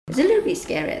It's a little bit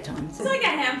scary at times. It's like a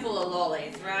handful of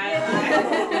lollies, right?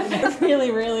 I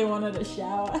really wanted a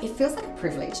shower. It feels like a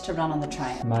privilege to run on the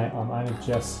train. Mate, I'm only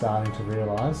just starting to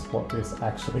realise what this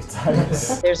actually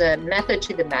takes. There's a method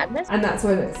to the madness. And that's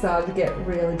when it started to get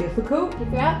really difficult.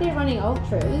 If you're out there running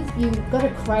ultras, you've got to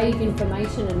crave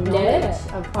information and knowledge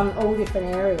on all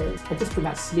different areas. I just pretty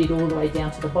much slid all the way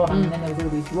down to the bottom and then there was all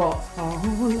these rocks. Oh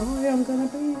no, I'm going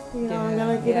to be, I'm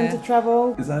going to get into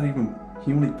trouble. Is that even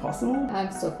humanly possible?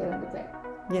 I'm still feeling the bit.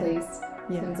 Yeah. Please.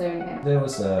 Yeah. There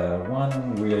was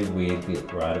one really weird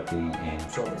bit right at the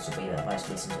end. Sure, this will be the most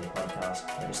listened to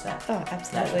podcast. Notice that. Oh,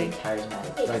 absolutely.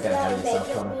 Charismatic. Don't go ahead of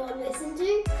yourself, Connor. Listen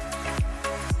to.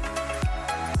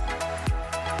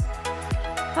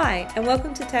 Hi, and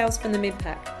welcome to Tales from the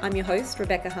Mid-Pack. I'm your host,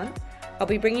 Rebecca Hunt. I'll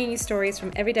be bringing you stories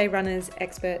from everyday runners,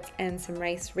 experts, and some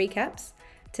race recaps.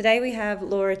 Today we have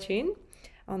Laura Thune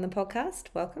on the podcast.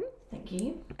 Welcome. Thank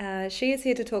you. She is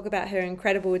here to talk about her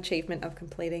incredible achievement of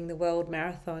completing the World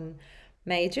Marathon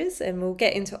Majors, and we'll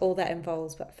get into all that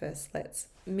involves. But first, let's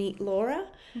meet Laura.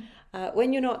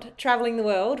 When you're not traveling the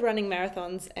world, running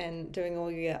marathons and doing all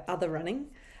your other running,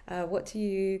 what do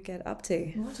you get up to?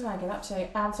 What do I get up to?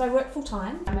 So I work full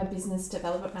time. I'm a business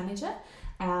development manager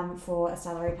for a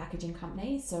salary packaging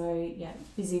company. So yeah,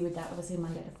 busy with that obviously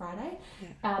Monday to Friday.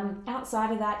 Yeah.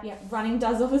 Outside of that, running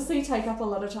does obviously take up a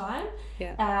lot of time.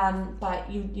 Yeah.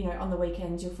 But you know, on the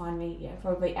weekends you'll find me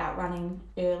probably out running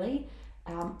early.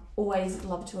 Always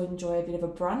love to enjoy a bit of a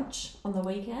brunch on the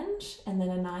weekend and then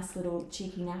a nice little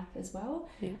cheeky nap as well.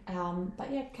 Yeah. But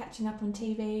catching up on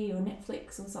TV or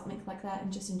Netflix or something like that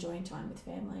and just enjoying time with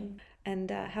family.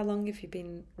 And how long have you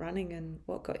been running and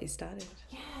what got you started?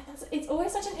 Yeah, it's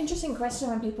always such an interesting question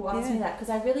when people ask me that,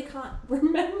 because I really can't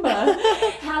remember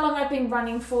how long I've been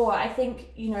running for. I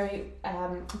think,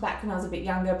 back when I was a bit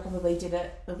younger, probably did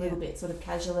it a little bit sort of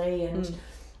casually, and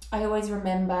I always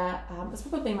remember, it was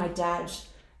probably my dad,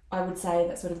 I would say,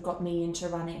 that sort of got me into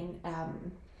running.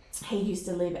 He used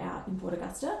to live out in Port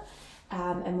Augusta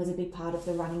and was a big part of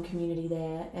the running community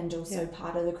there, and also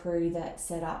part of the crew that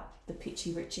set up the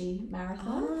Pitchy Ritchie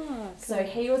Marathon. Cool. So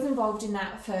he was involved in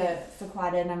that for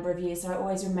quite a number of years. So I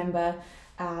always remember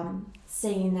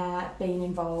seeing that, being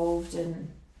involved, and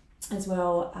as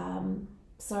well.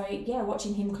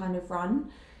 Watching him kind of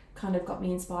run kind of got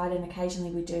me inspired, and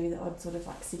occasionally we do the odd sort of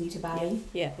like city to bay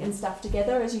and stuff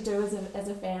together, as you do as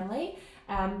a family.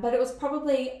 But it was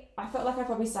probably, I felt like I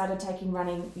probably started taking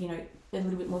running, a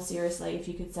little bit more seriously, if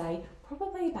you could say,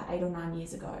 probably about 8 or 9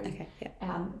 years ago. Okay,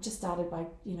 yeah. Just started by,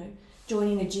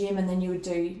 joining a gym, and then you would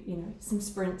do, some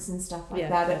sprints and stuff like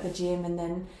that at the gym, and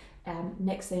then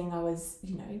next thing I was,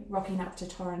 rocking up to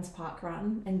Torrens Park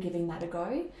Run and giving that a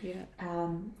go,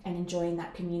 and enjoying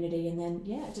that community, and then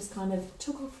it just kind of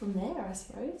took off from there, I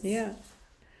suppose. Yeah,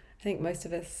 I think most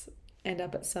of us end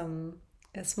up at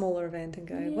a smaller event and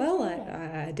go,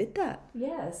 I did that.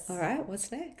 Yes. All right, what's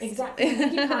next? Exactly.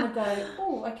 You kind of go,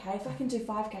 oh, okay, if I can do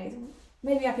 5Ks,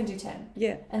 maybe I can do 10.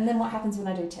 Yeah. And then what happens when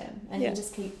I do 10? And you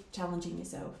just keep challenging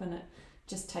yourself, and it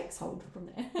just takes hold from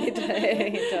there.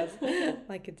 It does,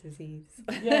 like a disease.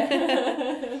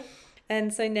 Yeah.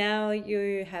 And so now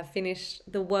you have finished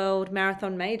the World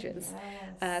Marathon Majors.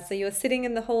 Yes. So you're sitting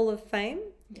in the Hall of Fame.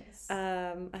 Yes.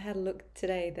 I had a look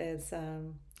today. There's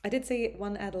I did see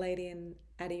one Adelaidean,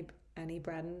 Annie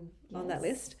Braddon, on that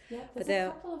list. Yeah, there's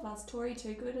a couple of us. Tori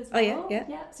Toogood as well. Oh, yeah.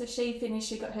 Yeah, so she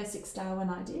got her 6 star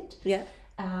when I did. Yeah.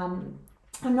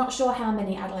 I'm not sure how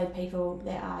many Adelaide people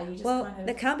there are.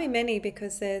 There can't be many,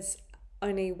 because there's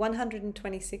only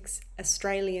 126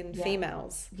 Australian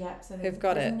females so who've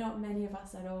got it. There's not many of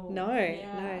us at all. No,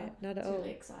 not at all. It's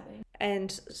really exciting.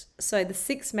 And so the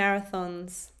 6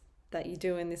 marathons that you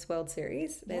do in this World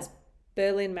Series, there's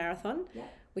Berlin Marathon,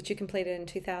 which you completed in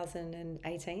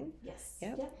 2018. Yes.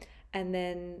 Yep. And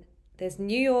then there's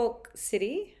New York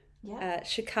City,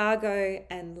 Chicago,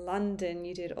 and London.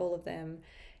 You did all of them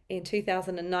in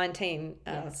 2019.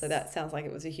 So that sounds like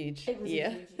it was a huge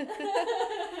year.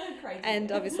 Crazy.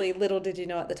 And obviously, little did you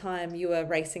know at the time, you were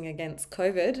racing against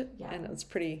COVID, and it was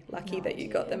pretty lucky that you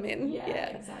got them in. Yeah,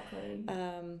 exactly.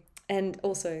 And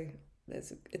also,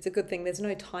 it's a good thing. There's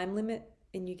no time limit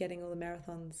in you getting all the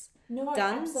marathons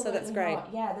done, so that's great.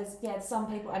 Not. Yeah, there's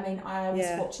some people. I mean, I was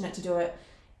fortunate to do it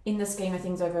in the scheme of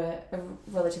things over a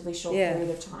relatively short period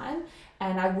of time,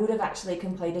 and I would have actually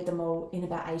completed them all in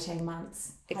about 18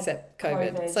 months. Except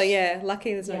COVID. So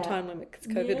lucky there's no time limit, because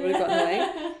COVID would have gotten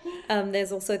away.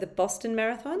 There's also the Boston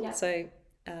Marathon, so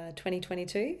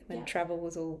 2022, when travel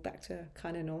was all back to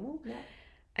kind of normal.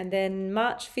 And then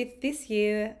March 5th this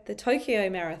year, the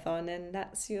Tokyo Marathon, and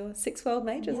that's your 6 World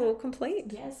Majors all complete.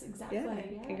 Yes, exactly.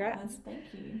 Yeah, congrats. Thank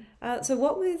you. So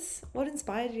what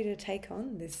inspired you to take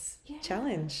on this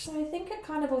challenge? So I think it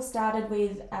kind of all started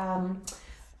with,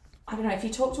 I don't know, if you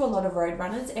talk to a lot of road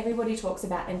runners, everybody talks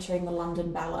about entering the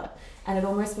London Ballot, and it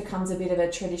almost becomes a bit of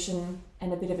a tradition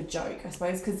and a bit of a joke, I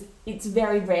suppose, because it's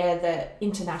very rare that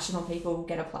international people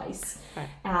get a place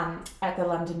at the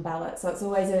London Ballot. So it's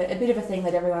always a bit of a thing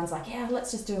that everyone's like, yeah,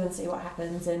 let's just do it and see what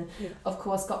happens. And of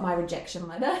course got my rejection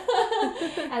letter,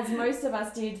 as most of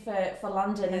us did for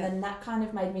London. And then that kind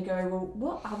of made me go, well,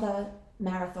 what other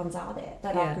marathons are there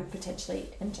that I could potentially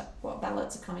enter? What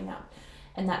ballots are coming up?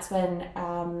 And that's when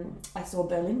I saw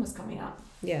Berlin was coming up.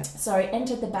 Yeah. So I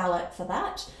entered the ballot for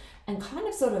that and kind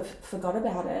of sort of forgot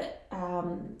about it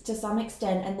to some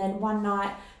extent. And then one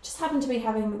night, just happened to be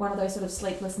having one of those sort of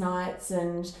sleepless nights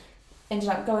and ended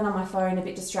up going on my phone a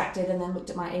bit distracted, and then looked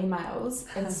at my emails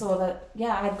and saw that,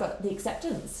 I had got the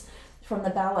acceptance from the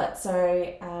ballot.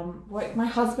 So woke my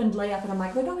husband Lee up and I'm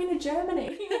like, we're going to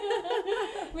Germany,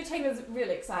 which he was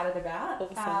really excited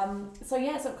about. Awesome. So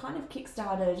it kind of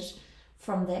kickstarted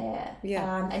from there.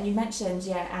 And you mentioned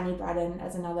Annie Braddon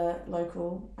as another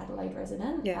local Adelaide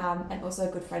resident, and also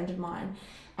a good friend of mine,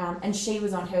 and she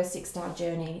was on her 6-star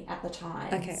journey at the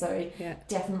time. So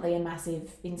definitely a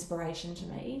massive inspiration to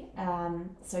me.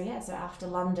 So after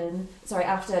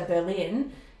after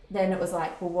Berlin, then it was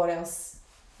like, well, what else,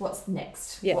 what's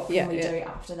next? What can we do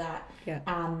after that?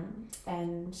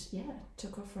 And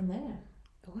took off from there.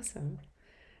 Awesome.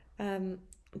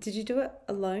 Did you do it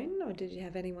alone, or did you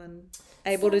have anyone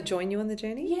able to join you on the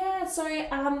journey? Yeah, so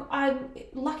I'm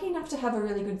lucky enough to have a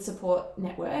really good support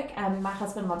network. My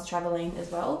husband loves travelling as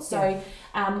well. So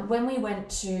when we went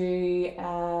to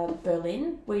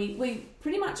Berlin, we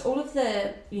pretty much all of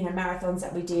the marathons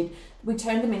that we did, we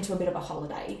turned them into a bit of a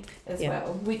holiday as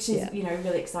well, which is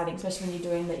really exciting, especially when you're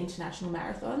doing the international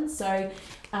marathons. So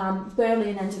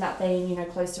Berlin ended up being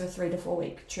close to a 3 to 4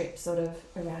 week trip sort of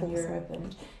around Europe,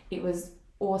 and it was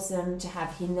awesome to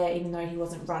have him there, even though he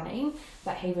wasn't running,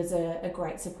 but he was a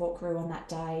great support crew on that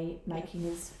day, making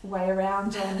his way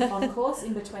around on course,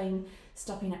 in between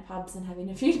stopping at pubs and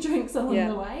having a few drinks along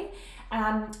the way.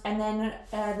 And then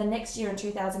the next year in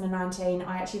 2019,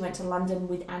 I actually went to London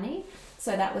with Annie.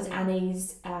 So that was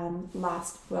Annie's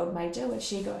last World Major, where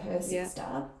she got her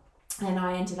 6-star, and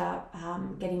I ended up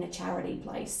getting a charity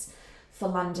place for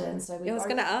London. So I was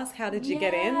going to ask, how did you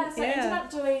get in? So I ended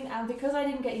up doing, because I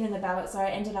didn't get in the ballot, so I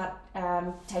ended up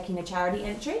taking a charity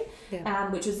entry,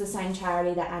 which was the same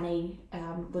charity that Annie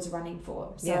was running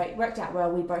for. So it worked out well.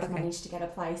 We both managed to get a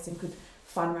place and could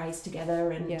fundraise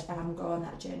together and go on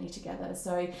that journey together.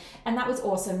 So, and that was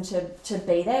awesome to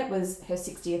be there. It was her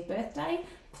 60th birthday,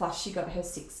 plus she got her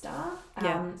 6-star.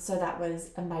 So that was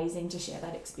amazing to share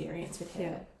that experience with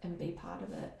her and be part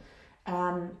of it.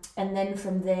 And then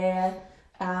from there,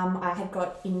 I had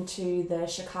got into the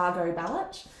Chicago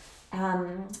ballot,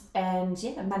 and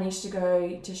managed to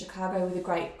go to Chicago with a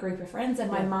great group of friends.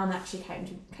 And my mum actually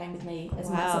came with me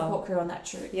as my support crew on that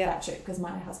trip because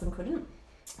my husband couldn't.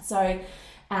 So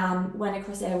went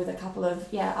across there with a couple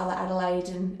of other Adelaide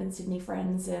and Sydney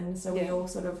friends, and so we all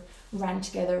sort of ran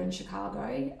together in Chicago,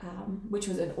 which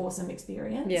was an awesome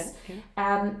experience.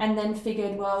 And then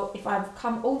figured, well, if I've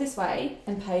come all this way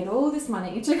and paid all this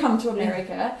money to come to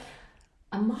America,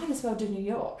 I might as well do New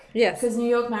York. Because New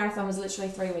York Marathon was literally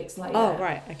 3 weeks later. Oh,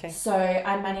 right, okay. So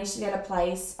I managed to get a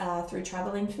place through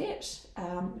Traveling Fit,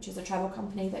 which is a travel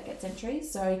company that gets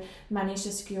entries. So managed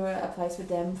to secure a place with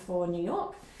them for New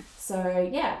York. So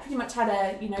pretty much had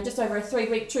a just over a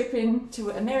 3-week trip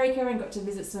into America, and got to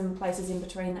visit some places in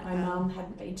between that my mum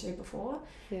hadn't been to before.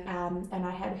 And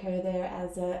I had her there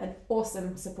as an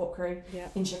awesome support crew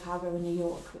in Chicago and New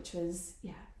York, which was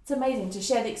it's amazing to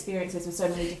share the experiences with so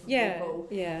many different people.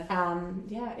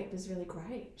 It was really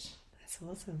great. That's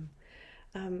awesome.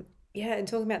 And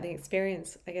talking about the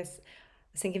experience, I guess I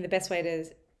was thinking the best way to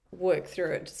work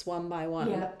through it just one by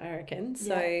one, I reckon.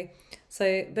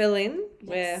 So Berlin,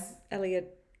 where Eliud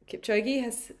Kipchoge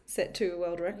has set 2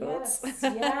 world records. Which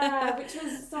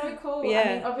was so cool. I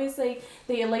mean, obviously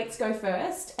the elites go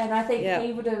first, and I think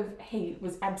he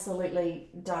was absolutely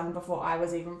done before I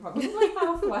was even probably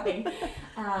halfway.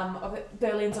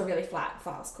 Berlin's a really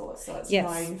fast course, so it's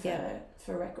known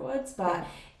for records, but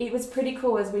it was pretty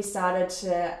cool as we started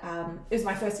to, it was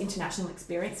my first international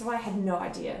experience, so I had no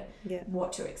idea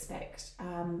what to expect.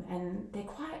 And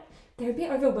they're a bit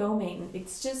overwhelming.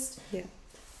 It's just,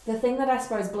 the thing that I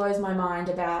suppose blows my mind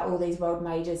about all these world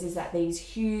majors is that these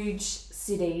huge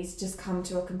cities just come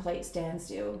to a complete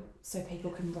standstill so people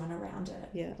can run around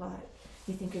it.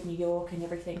 you think of New York and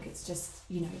everything. It's just,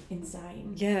 you know,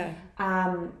 insane. Yeah.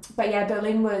 But yeah,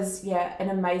 Berlin was, an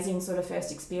amazing sort of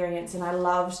first experience. And I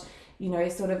loved, you know,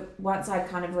 sort of once I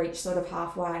kind of reached sort of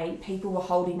halfway, people were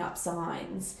holding up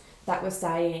signs that were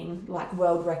saying like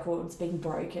world records being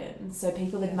broken. So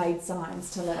people had made signs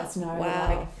to let us know,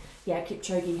 like,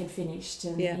 Kipchoge had finished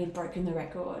and he'd broken the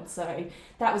record. So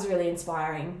that was really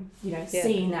inspiring, you know,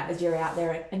 seeing that as you're out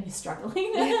there and you're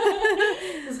struggling.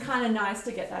 It was kind of nice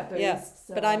to get that boost. Yeah.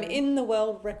 So. But I'm in the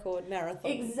world record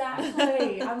marathon.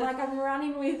 Exactly. I'm like, I'm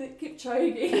running with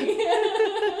Kipchoge.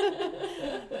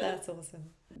 That's awesome.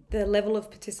 The level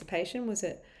of participation, was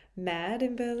it mad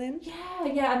in Berlin?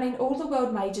 Yeah. I mean, all the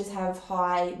world majors have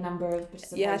high number of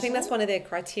participation. Yeah, I think that's one of their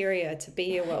criteria to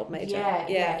be a world major.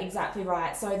 Yeah, exactly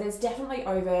right. So there's definitely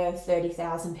over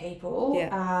 30,000 people.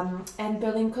 Yeah. And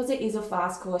Berlin, because it is a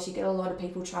fast course, you get a lot of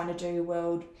people trying to do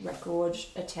world record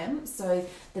attempts. So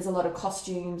there's a lot of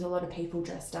costumes, a lot of people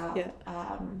dressed up. Yeah.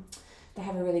 They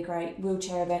have a really great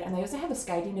wheelchair event, and they also have a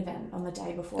skating event on the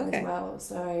day before as well.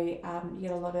 So you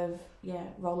get a lot of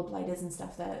rollerbladers and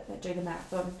stuff that do the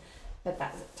marathon, but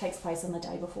that takes place on the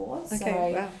day before.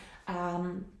 Okay,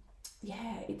 wow.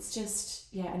 It's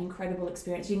just an incredible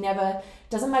experience.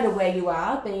 Doesn't matter where you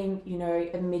are, being, you know,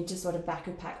 a mid to sort of back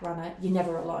of pack runner, you're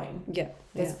never alone.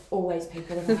 There's always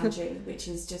people around you, which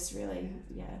is just really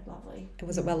lovely.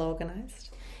 Was it well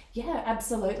organised? Yeah,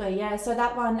 absolutely. Yeah, so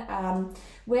that one,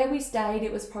 where we stayed,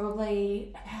 it was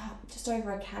probably just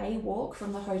over a K walk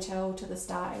from the hotel to the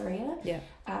start area. Yeah.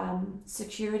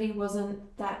 Security wasn't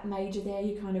that major there.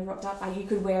 You kind of rocked up. You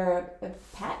could wear a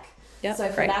pack. Yeah. So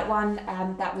for that one,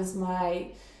 that was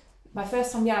my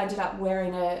first time. I ended up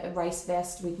wearing a race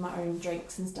vest with my own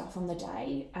drinks and stuff on the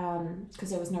day,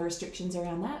 because there was no restrictions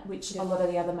around that, which a lot of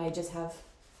the other majors have.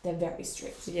 They're very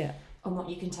strict. Yeah. On what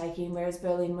you can take in, whereas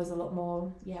Berlin was a lot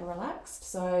more relaxed.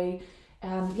 So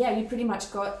you pretty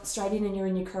much got straight in and you're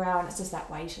in your corral, and it's just that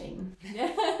waiting.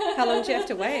 How long do you have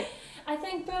to wait? I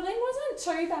think Berlin wasn't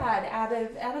too bad out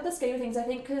of the scheme of things. I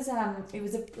think because it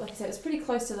was like I said, it was pretty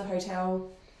close to the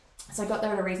hotel, so I got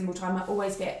there at a reasonable time. I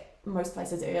always get most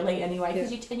places early anyway,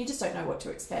 because you just don't know what to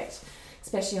expect,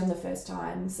 especially on the first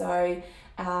time. So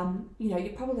you're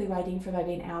probably waiting for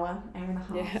maybe an hour and a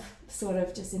half, sort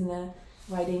of just in the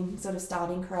waiting sort of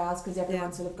starting crowds, because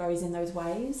everyone sort of goes in those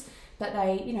waves. But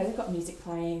they've got music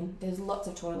playing. There's lots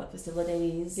of toilet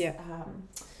facilities. Yeah.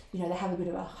 They have a bit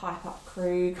of a hype up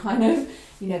crew, kind of,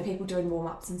 people doing warm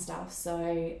ups and stuff. So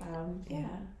you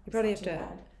probably have to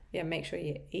make sure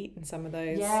you eat in some of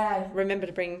those. Yeah. Remember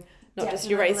to bring not just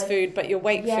your race food, but your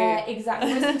weight food. Yeah,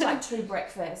 exactly. It's like 2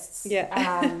 breakfasts.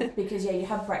 Yeah. Because you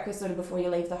have breakfast sort of before you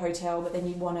leave the hotel, but then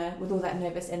you want to, with all that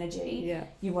nervous energy,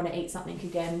 you want to eat something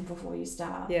again before you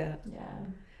start. Yeah.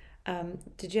 Yeah.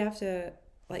 Did you have to,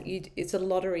 it's a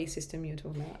lottery system you're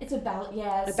talking about? It's a ballot,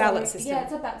 a ballot system. Yeah,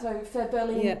 it's a ballot. So for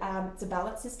Berlin, it's a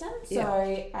ballot system. So,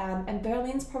 and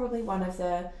Berlin's probably one of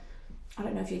the, I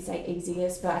don't know if you'd say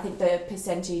easiest, but I think the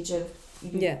percentage of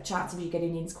chance of you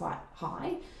getting in is quite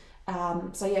high.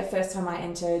 First time I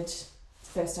entered,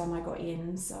 first time I got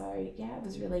in, so it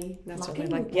was really lucky.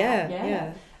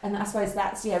 And I suppose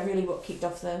that's really what kicked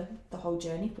off the whole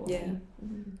journey for me.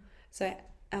 Mm-hmm. So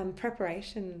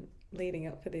preparation leading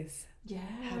up for this. Yeah.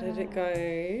 How did it go?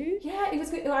 Yeah, it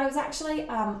was good. I was actually,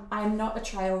 I'm not a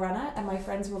trail runner, and my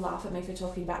friends will laugh at me for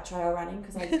talking about trail running,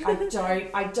 because I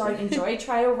don't enjoy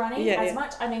trail running as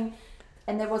much. I mean,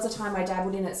 and there was a time I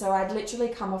dabbled in it. So I'd literally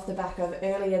come off the back of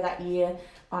earlier that year,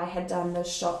 I had done the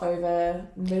Shot Over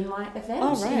Moonlight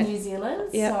event in New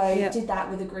Zealand. Did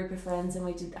that with a group of friends, and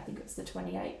we did, I think it was the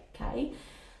 28K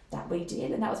that we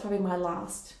did, and that was probably my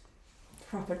last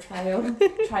proper trail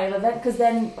event, because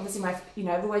then obviously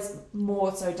I've always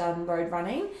more so done road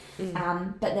running,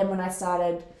 but then when I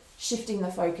started shifting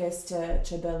the focus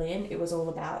to Berlin, it was all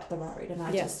about the road, and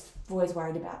I just always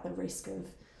worried about the risk of,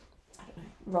 I don't know,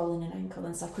 rolling an ankle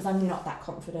and stuff, because I'm not that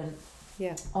confident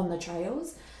on the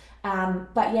trails.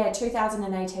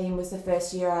 2018 was the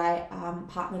first year I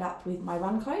partnered up with my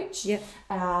run coach.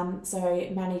 So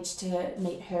managed to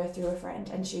meet her through a friend,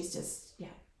 and she's just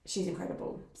she's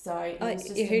incredible. So it was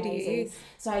just who amazing. Do you use?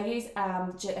 So I use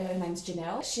her name's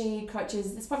Janelle. She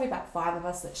coaches. There's probably about 5 of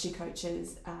us that she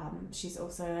coaches. She's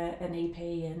also an EP,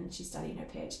 and she's studying her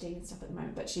PhD and stuff at the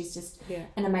moment. But she's just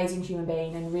an amazing human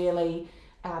being, and really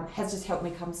has just helped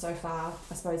me come so far,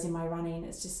 I suppose, in my running.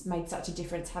 It's just made such a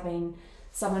difference having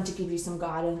someone to give you some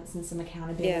guidance and some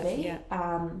accountability. That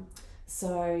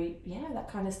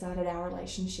kind of started our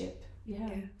relationship.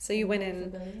 So you went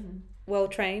in well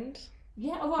trained?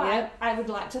 Yeah, well, Yeah. I would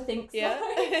like to think so. Yeah.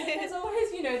 There's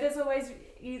always,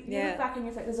 you look back and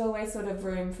you think there's always sort of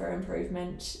room for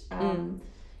improvement, and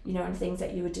things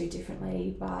that you would do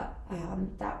differently. But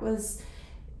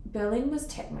Berlin was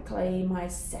technically my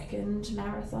second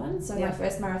marathon. So my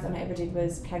first marathon I ever did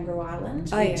was Kangaroo Island,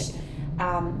 which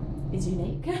is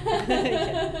unique.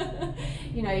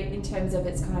 In terms of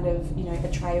it's kind of,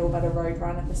 a trail but a road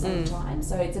run at the same time.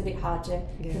 So it's a bit hard to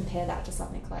compare that to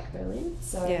something like Berlin.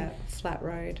 So flat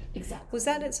road. Exactly. Was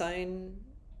that its own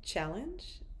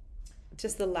challenge?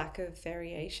 Just the lack of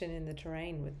variation in the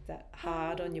terrain, with that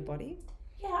hard on your body?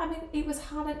 Yeah, I mean, it was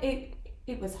hard and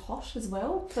it was hot as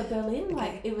well for Berlin. Okay.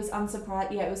 Like it was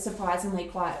it was surprisingly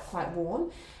quite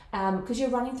warm, because you're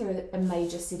running through a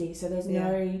major city, so there's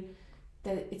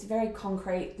it's very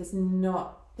concrete. There's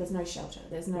no shelter.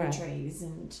 There's no trees,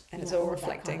 and it's all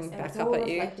reflecting back up at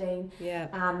you. Yeah.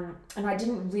 And I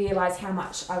didn't realise how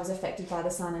much I was affected by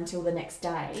the sun until the next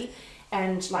day.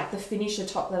 And like the finisher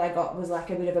top that I got was like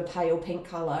a bit of a pale pink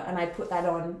colour, and I put that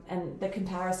on, and the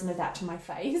comparison of that to my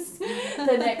face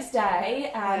the next day,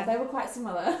 they were quite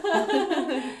similar.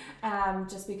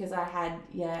 Just because I had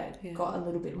got a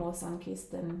little bit more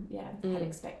sun-kissed than had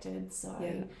expected. So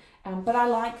but I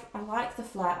like the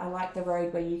flat, I like the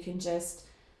road where you can just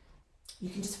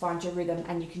find your rhythm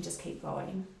and you can just keep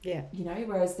going. Yeah.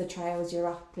 Whereas the trails, you're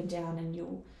up and down and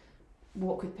you'll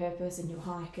walk with purpose and you'll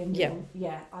hike and you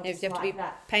I just have to be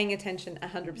that. paying attention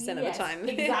 100% of the time.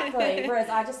 Exactly. Whereas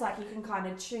I just you can kind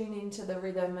of tune into the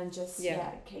rhythm and just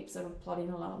keep sort of plodding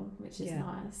along, which is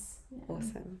nice. Yeah.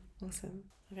 Awesome.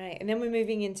 Okay, and then we're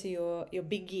moving into your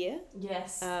big year.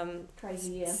 Yes.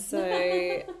 Crazy year.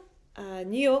 So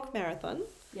New York Marathon.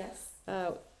 Yes.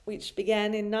 Which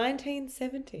began in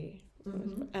 1970.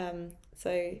 Mm-hmm.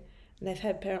 So they've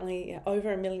had apparently over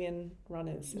 1 million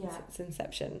runners since its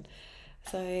inception.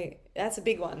 So that's a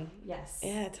big one. Yes.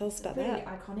 Yeah, tell us about that. Really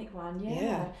iconic one,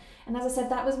 yeah. And as I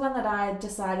said, that was one that I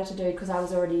decided to do because I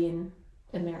was already in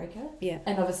America. Yeah.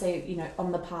 And obviously,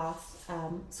 on the path,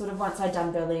 sort of once I'd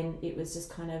done Berlin, it was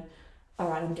just kind of, all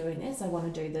right, I'm doing this. I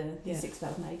want to do the 6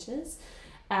 world majors.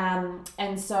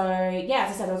 And so, as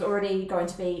I said, I was already going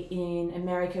to be in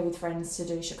America with friends to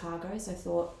do Chicago. So I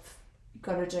thought,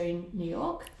 got to do New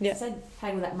York. Yeah. So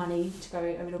paying all that money to go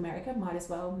over to America, might as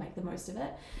well make the most of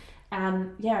it.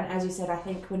 And as you said, I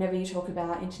think whenever you talk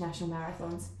about international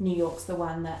marathons, New York's the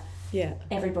one that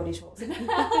everybody talks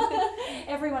about.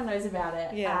 Everyone knows about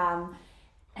it. Yeah.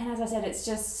 And as I said,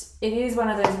 it is one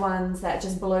of those ones that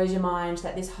just blows your mind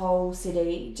that this whole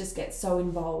city just gets so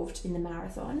involved in the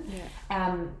marathon.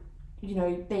 Yeah.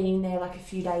 Being there like a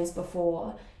few days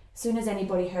before, as soon as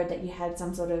anybody heard that you had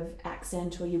some sort of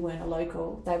accent or you weren't a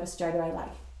local, they were straight away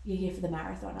like, you're here for the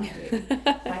marathon, aren't you?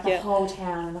 Like the whole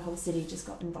town and the whole city just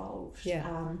got involved.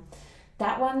 Yeah.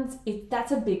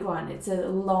 That's a big one. It's a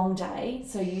long day,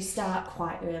 so you start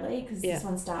quite early because this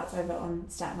one starts over on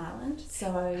Staten Island.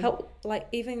 So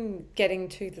even getting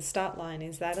to the start line,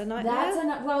 is that a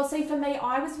nightmare? Well, see, for me,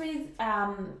 I was with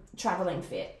Travelling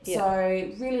Fit,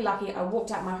 so really lucky. I walked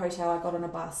out my hotel, I got on a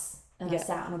bus, and I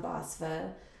sat on a bus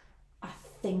for, I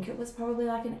think it was probably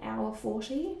like an hour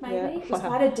 40, maybe. Yeah. It was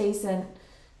quite a decent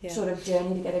sort of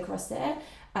journey to get across there.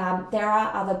 There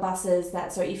are other buses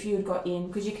so if you had got in,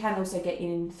 because you can also get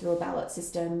in through a ballot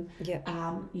system,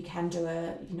 you can do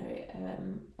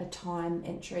a time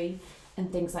entry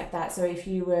and things like that. So if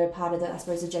you were part of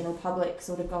the general public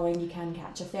sort of going, you can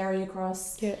catch a ferry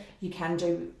across. Yeah. You can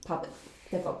do public.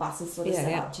 They've got buses sort of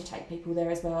set up to take people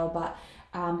there as well. But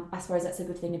I suppose that's a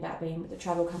good thing about being with a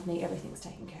travel company. Everything's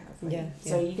taken care of for you.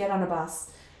 So you get on a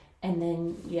bus, and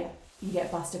then you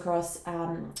get bussed across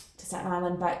to Staten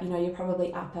Island, but you're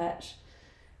probably up at,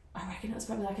 I reckon it was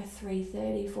probably like a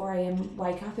 3:30, 4 a.m.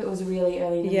 wake up. It was really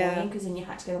early in the morning because then you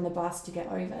had to get on the bus to get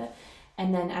over.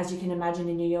 And then, as you can imagine,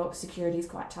 in New York, security is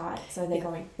quite tight, so they're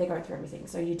going through everything.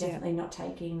 So you're definitely not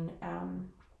taking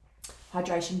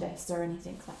hydration vests or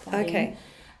anything like that. Okay.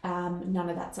 None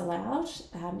of that's allowed.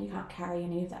 You can't carry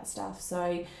any of that stuff.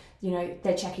 So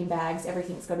they're checking bags.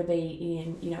 Everything's got to be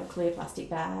in a clear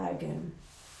plastic bag and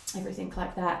everything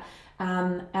like that.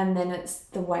 And then it's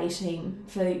the waiting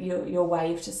for your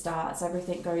wave to start. So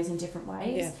everything goes in different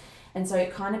waves. Yeah. And so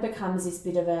it kind of becomes this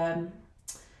bit of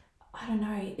I don't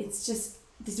know, it's just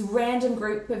this random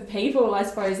group of people, I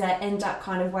suppose, that end up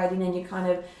kind of waiting, and you kind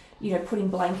of, putting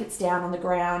blankets down on the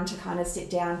ground to kind of sit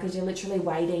down because you're literally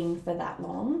waiting for that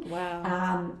long.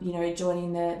 Wow.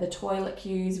 Joining the toilet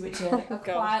queues, which are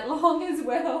quite long as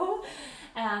well.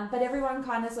 But everyone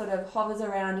kind of sort of hovers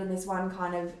around in this one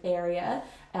kind of area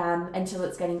until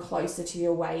it's getting closer to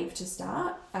your wave to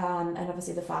start. And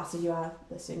obviously the faster you are,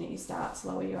 the sooner you start,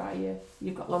 slower you are,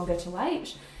 you've got longer to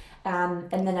wait.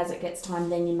 And then as it gets time,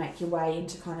 then you make your way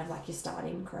into kind of like your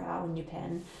starting corral and your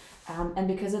pen. And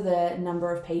because of the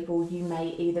number of people, you may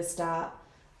either start,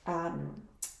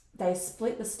 they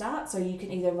split the start, so you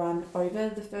can either run over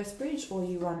the first bridge or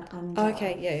you run under.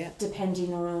 Okay, yeah.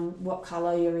 Depending on what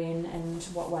colour you're in and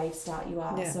what wave start you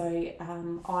are. Yeah. So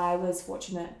I was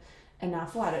fortunate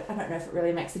enough, well, I don't know if it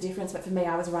really makes a difference, but for me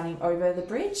I was running over the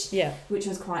bridge, which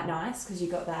was quite nice because you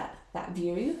got that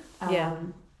view,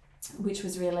 which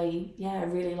was really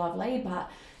lovely.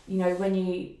 But when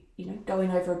you going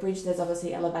over a bridge, there's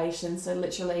obviously elevation, so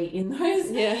literally in those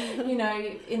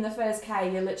in the first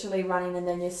K you're literally running and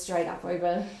then you're straight up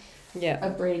over a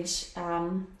bridge,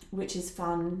 which is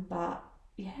fun. But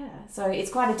so it's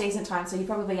quite a decent time, so you're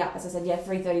probably up, as I said,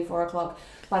 3:30, 4 o'clock.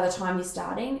 By the time you're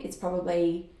starting, it's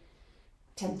probably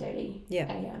 10:30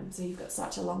 a.m. So you've got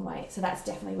such a long wait. So that's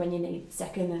definitely when you need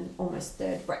second and almost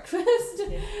third breakfast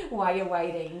while you're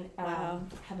waiting.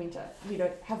 Having to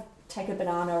take a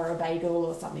banana or a bagel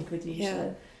or something with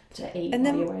you to eat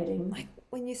while you're waiting. Like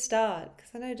when you start,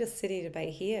 because I know just City to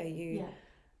Bay here,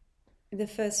 the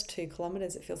first 2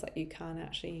 kilometres, it feels like you can't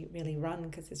actually really run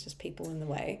because there's just people in the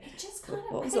way. It just kind of,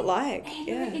 what was it like?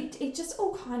 It just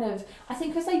all kind of, I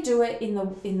think because they do it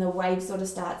in the wave sort of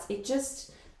starts, it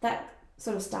just, that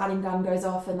sort of starting gun goes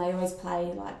off and they always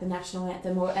play like the national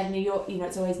anthem, and New York,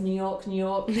 it's always New York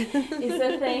is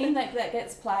the theme that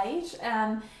gets played.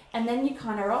 And then you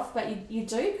kind of are off, but you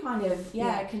do kind of,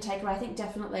 can take away. I think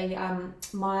definitely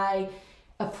my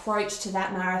approach to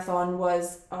that marathon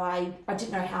was I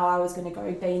didn't know how I was going to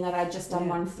go, being that I'd just done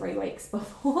one 3 weeks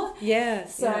before.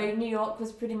 New York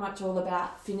was pretty much all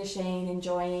about finishing,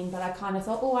 enjoying, but I kind of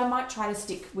thought, I might try to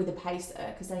stick with a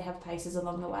pacer because they have pacers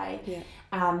along the way.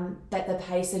 But the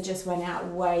pacer just went out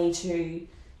way too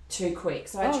quick.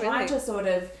 So I tried to sort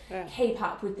of keep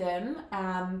up with them.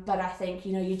 But I think,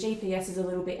 your GPS is a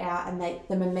little bit out and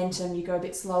the momentum, you go a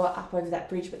bit slower up over that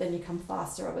bridge, but then you come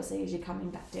faster, obviously, as you're coming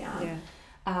back down.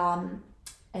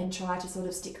 And try to sort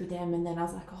of stick with them. And then I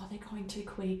was like, they're going too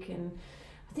quick. And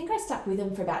I think I stuck with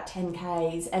them for about 10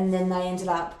 Ks. And then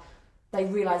they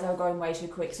realised they were going way too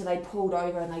quick. So they pulled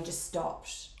over and they just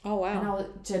stopped. Oh, wow. And I was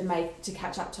to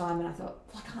catch up time, and I thought,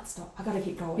 I can't stop. I got to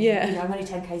keep going. I'm only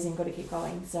 10 Ks in, got to keep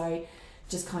going. So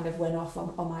just kind of went off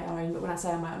on my own. But when I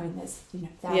say on my own, there's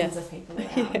thousands of people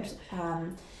around.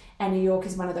 And New York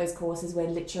is one of those courses where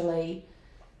literally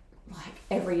like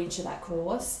every inch of that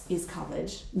course is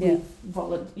covered with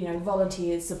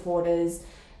volunteers, supporters.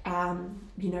 As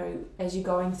you're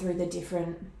going through the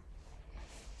different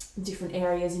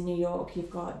areas in New York, you've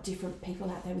got different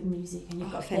people out there with music, and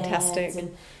you've got fantastic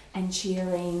bands and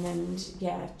cheering, and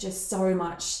just so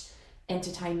much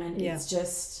entertainment. It's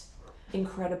just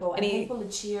incredible, and people are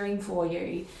cheering for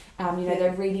you.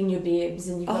 They're reading your bibs,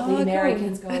 and you've got the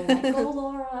Americans going like, "Go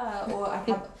Laura!" Or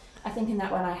I think in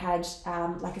that one I had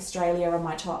like Australia on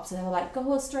my top, so they were like,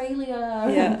 "Go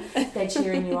Australia!" They're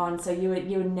cheering you on, so you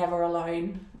were never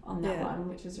alone on that one,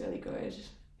 which was really good.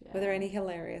 Were there any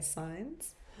hilarious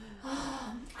signs?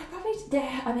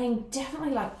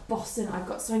 Definitely like Boston. I've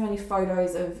got so many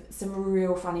photos of some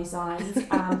real funny signs.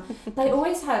 They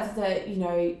always have the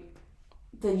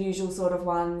usual sort of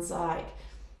ones like,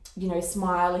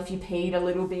 smile if you peed a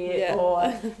little bit,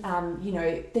 or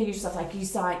the usual stuff like you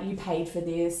paid for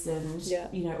this, and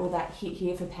all that hit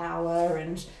here for power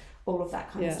and all of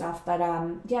that kind of stuff. But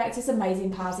it's just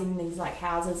amazing passing these like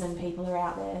houses, and people are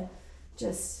out there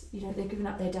just they're giving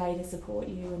up their day to support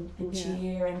you and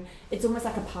cheer, and it's almost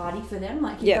like a party for them.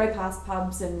 Like you go past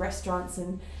pubs and restaurants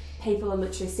and people are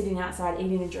literally sitting outside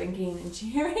eating and drinking and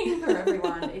cheering for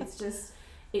everyone.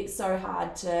 It's so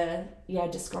hard to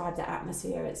describe the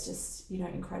atmosphere. It's just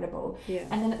incredible.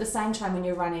 And then at the same time, when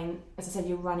you're running, as I said,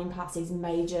 you're running past these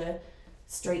major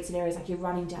streets and areas, like you're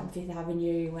running down Fifth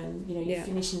Avenue, and you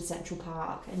finish in Central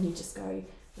Park, and you just go,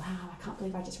 wow, I can't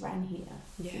believe I just ran here.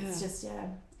 It's just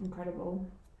incredible.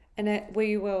 And were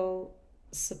you well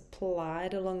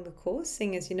supplied along the course,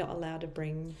 seeing as you're not allowed to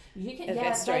bring a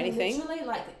vest or anything? Literally,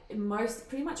 like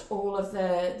pretty much all of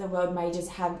the world majors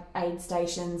have aid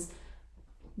stations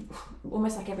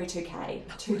almost like every 2K,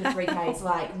 2 to 3Ks,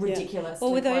 like ridiculous.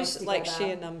 Or with those like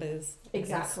sheer numbers.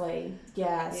 Exactly.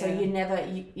 So you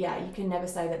can never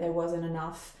say that there wasn't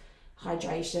enough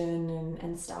hydration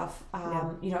and stuff.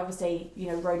 Obviously,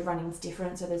 road running's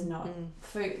different, so there's not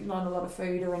a lot of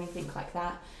food or anything like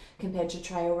that compared to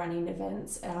trail running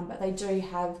events. But they do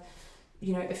have,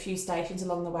 a few stations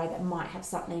along the way that might have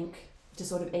something to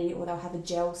sort of eat, or they'll have a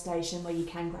gel station where you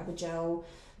can grab a gel.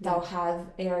 They'll have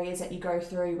areas that you go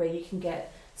through where you can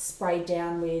get sprayed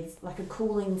down with like a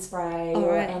cooling spray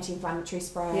or anti-inflammatory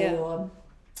spray, or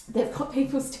they've got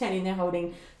people standing there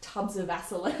holding tubs of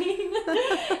Vaseline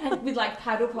and with like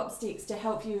paddle pop sticks to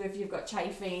help you if you've got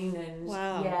chafing, and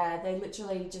they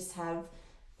literally just have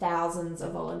thousands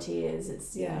of volunteers.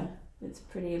 It's it's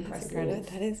pretty impressive.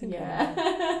 That is incredible.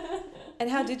 Yeah. And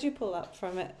how did you pull up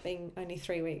from it being only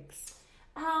 3 weeks?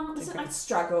 Listen, I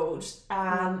struggled,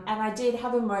 and I did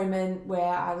have a moment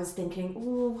where I was thinking,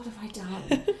 "Oh, what have I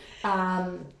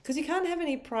done?" Because you can't have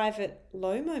any private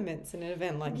low moments in an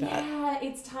event like that. Yeah,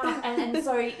 it's tough, and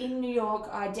so in New York,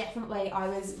 I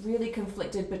was really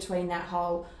conflicted between that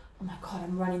whole, "Oh my God,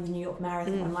 I'm running the New York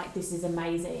Marathon, like this is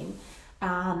amazing,"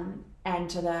 and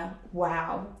to the,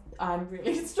 "Wow, I'm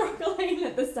really struggling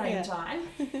at the same time."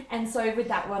 And so with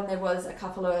that one, there was a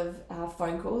couple of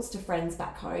phone calls to friends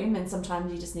back home, and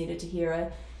sometimes you just needed to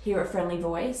hear a friendly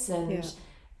voice. And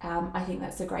I think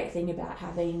that's the great thing about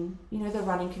having, the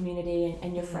running community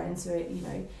and your friends who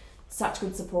are, such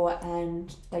good support,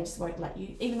 and they just won't let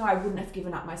you, even though I wouldn't have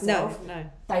given up myself,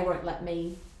 they won't let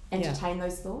me entertain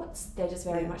those thoughts. They're just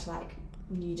very much like,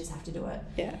 you just have to do it.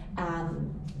 Yeah.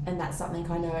 And that's something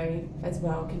I know as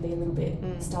well can be a little bit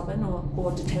stubborn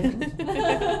or determined,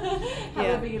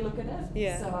 however you look at it.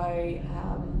 Yeah. So,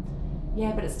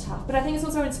 but it's tough. But I think it's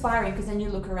also inspiring, because then you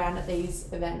look around at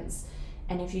these events,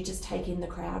 and if you just take in the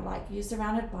crowd, like you're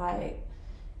surrounded by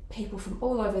people from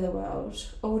all over the world,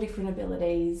 all different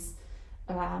abilities,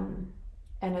 and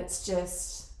it's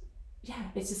just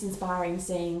inspiring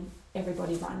seeing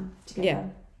everybody run together.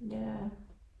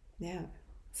 Yeah.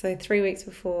 So 3 weeks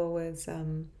before was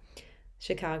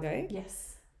Chicago.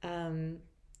 Yes.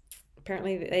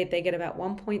 Apparently they get about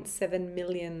 1.7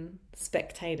 million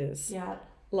spectators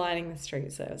lining the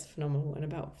streets. So it was phenomenal, and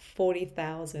about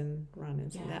 40,000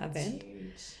 runners in that event.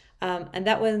 Huge. And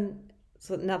that one was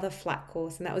another flat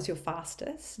course, and that was your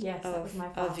fastest. Yes, that was my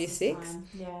fastest of your 6. time.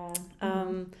 Yeah.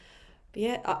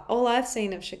 But all I've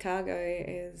seen of Chicago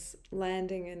is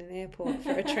landing in an airport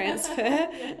for a transfer.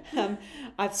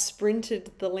 I've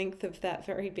sprinted the length of that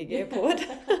very big airport,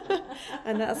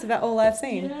 and that's about all I've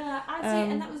seen. Yeah, I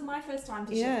see, and that was my first time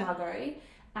to Chicago,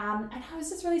 and I was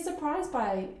just really surprised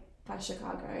by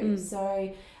Chicago.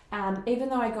 So even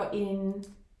though I got in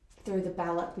through the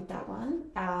ballot with that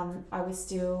one, I was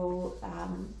still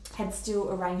had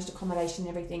arranged accommodation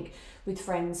and everything with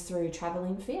friends through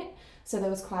Travelling Fit. So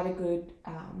there was quite a good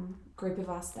group of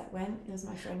us that went. There was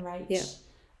my friend Rach,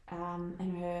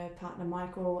 and her partner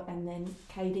Michael, and then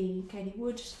Katie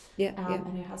Wood, and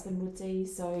her husband Woodsy.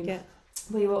 So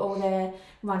we were all there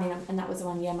running, and that was the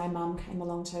one. Yeah, my mum came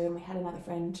along too, and we had another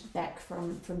friend, Beck,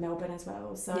 from Melbourne as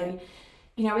well. So,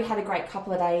 we had a great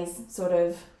couple of days, sort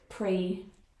of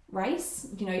pre-race,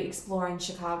 exploring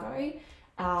Chicago.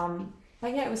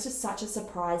 But yeah, it was just such a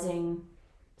surprising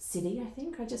city. I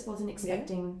think I just wasn't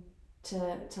expecting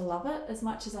to love it as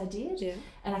much as I did. Yeah.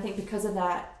 And I think because of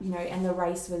that, and the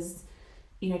race was,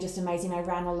 just amazing. I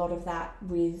ran a lot of that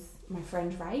with my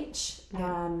friend Rach.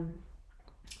 Yeah.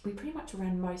 We pretty much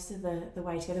ran most of the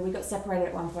way together. We got separated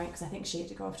at one point because I think she had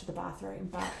to go off to the bathroom,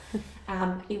 but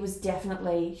it was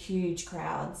definitely huge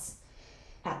crowds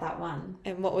at that one.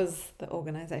 And what was the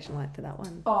organisation like for that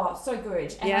one? Oh, so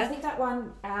good. And I think that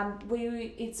one,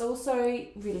 it's also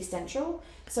really central.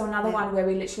 So another one where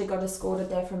we literally got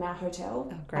escorted there from our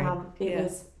hotel. Oh, great. It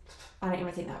was, I don't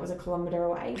even think that was a kilometre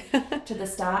away to the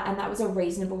start. And that was a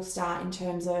reasonable start in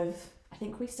terms of, I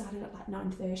think we started at like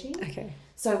 9:30. Okay.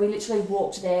 So we literally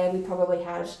walked there. We probably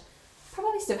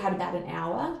still had about an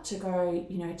hour to go,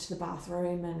 to the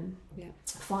bathroom and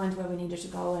find where we needed to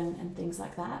go and things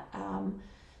like that.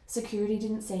 Security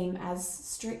didn't seem as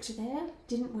strict there.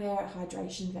 Didn't wear a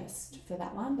hydration vest for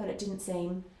that one, but it didn't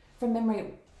seem, from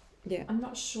memory, I'm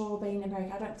not sure being in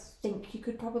America, I don't think you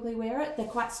could probably wear it. They're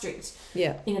quite strict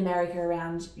in America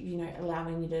around,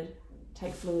 allowing you to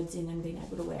take fluids in and being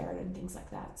able to wear it and things like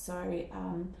that. So,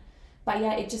 but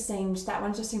yeah, that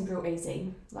one just seemed real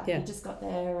easy. Like we just got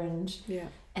there and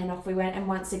off we went. And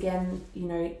once again,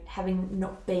 having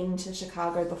not been to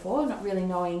Chicago before, not really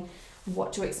knowing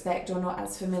what to expect or not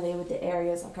as familiar with the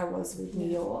areas like I was with New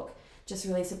York, just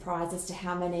really surprised as to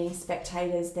how many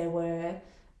spectators there were.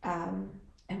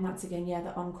 And once again,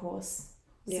 the on-course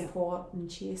support and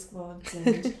cheer squads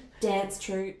and dance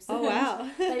troops. Oh, wow.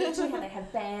 They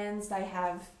have bands, they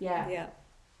have,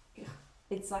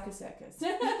 it's like a circus.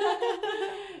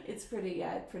 It's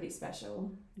pretty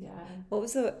special. Yeah. What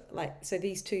was so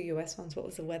these 2 US ones, what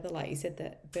was the weather like? You said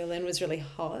that Berlin was really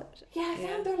hot. Yeah, I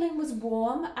found Berlin was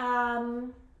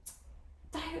warm.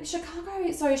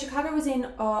 Chicago was in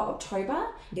October,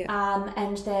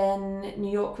 and then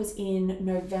New York was in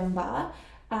November.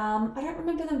 I don't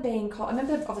remember them being cold. I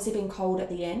remember obviously being cold at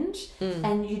the end,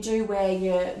 and you do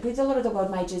wear with a lot of the world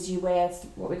majors, you wear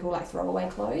what we call like throwaway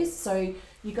clothes. So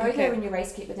you go there in your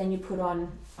race kit, but then you put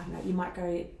on, I don't know, you might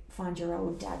go find your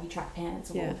old daddy track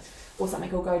pants or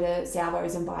something, or go to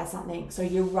Salvo's and buy something. So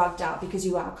you're rugged up because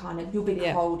you are you'll be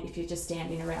cold if you're just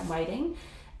standing around waiting.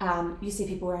 You see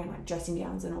people wearing like dressing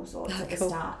gowns and all sorts at the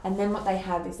start. And then what they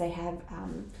have is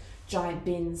giant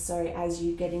bins, so as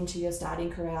you get into your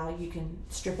starting corral you can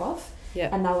strip off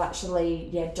and they'll actually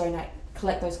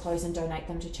collect those clothes and donate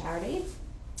them to charity.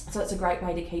 So it's a great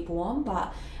way to keep warm.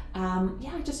 But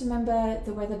I just remember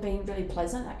the weather being really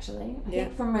pleasant actually. I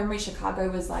think from memory Chicago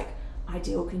was like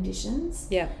ideal conditions,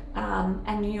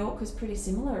 and New York was pretty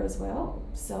similar as well,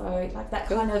 so like that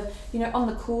kind of, you know, on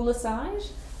the cooler side,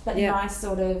 but nice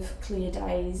sort of clear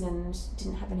days, and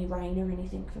didn't have any rain or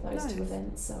anything for those two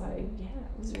events. So it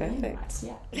was really nice.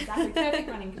 Yeah, exactly. Perfect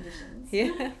running conditions.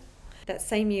 Yeah. That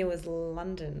same year was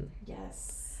London.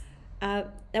 Yes.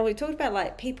 Now we talked about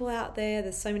like people out there.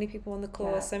 There's so many people on the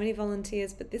course, so many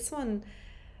volunteers. But this one,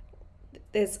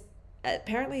 there's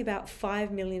apparently about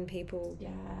 5 million people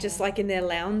just like in their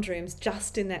lounge rooms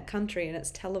just in that country, and it's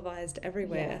televised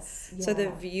everywhere. So the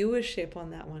viewership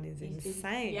on that one is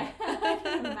insane. I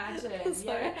can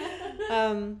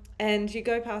imagine. And you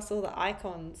go past all the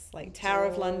icons like Tower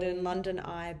of London, London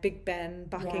Eye, Big Ben,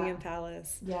 Buckingham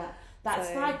Palace.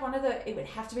 That's it would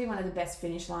have to be one of the best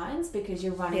finish lines, because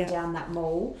you're running down that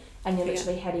mall and you're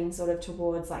literally heading sort of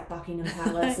towards like Buckingham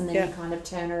Palace, and then you kind of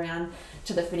turn around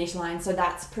to the finish line. So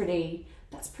that's pretty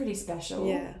special.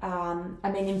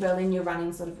 I mean, in Berlin you're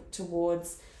running sort of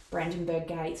towards Brandenburg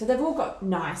Gate. So they've all got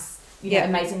nice,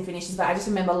 amazing finishes. But I just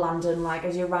remember London, like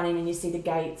as you're running and you see the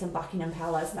gates and Buckingham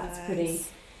Palace, that's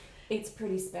it's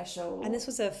pretty special. And this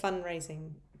was a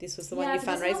fundraising. This was the one you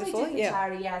fundraised for?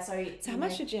 Charity, So how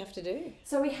much did you have to do?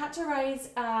 So we had to raise,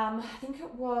 I think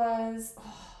it was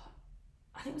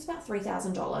about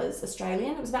 $3,000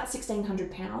 Australian. It was about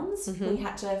 £1,600 we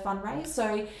had to fundraise.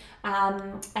 So,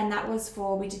 and that was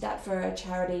we did that for a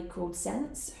charity called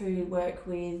Sense, who work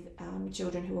with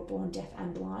children who were born deaf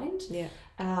and blind.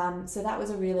 So that was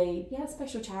a really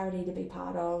special charity to be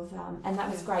part of, and that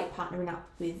was great partnering up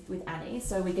with Annie,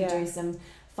 so we could do some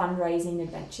fundraising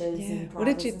adventures and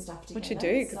prizes and stuff together. What'd you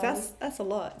do? Because that's a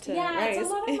lot to raise. It's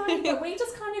a lot of money, but we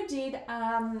just kind of did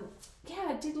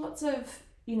did lots of,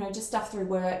 you know, just stuff through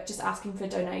work, just asking for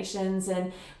donations,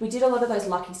 and we did a lot of those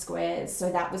lucky squares. So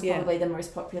that was probably the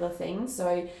most popular thing.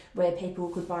 So where people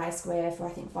could buy a square for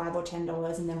I think $5 or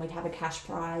 $10, and then we'd have a cash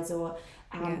prize, or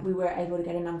we were able to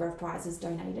get a number of prizes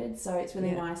donated. So it's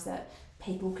really nice that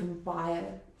people can buy a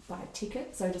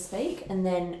ticket, so to speak, and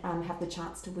then have the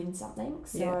chance to win something.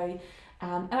 So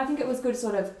and I think it was good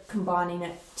sort of combining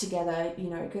it together, you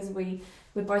know, because we're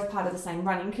both part of the same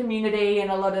running community and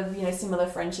a lot of, you know, similar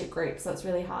friendship groups, so it's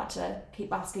really hard to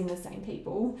keep asking the same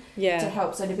people to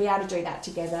help. So to be able to do that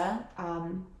together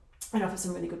and offer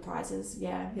some really good prizes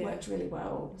worked really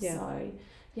well. So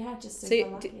just super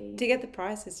lucky. To get the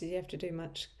prizes, did you have to do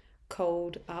much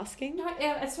cold asking? No,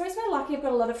 I suppose we're lucky. I've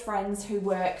got a lot of friends who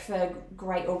work for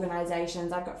great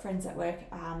organisations. I've got friends that work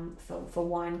for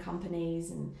wine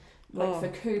companies and work for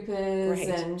Coopers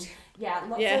and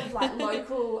lots of like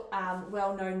local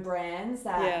well-known brands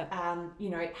that you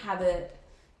know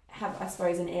have I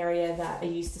suppose an area that are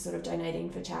used to sort of donating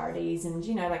for charities and,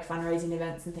 you know, like fundraising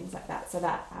events and things like that. So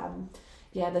that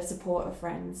the support of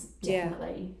friends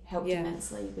definitely helped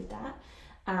immensely with that.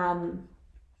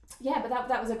 But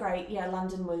that was a great,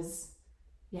 London was,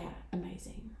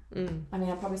 amazing. I mean,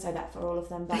 I'd probably say that for all of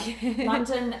them, but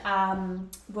London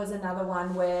was another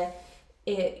one where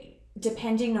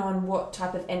depending on what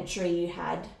type of entry you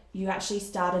had, you actually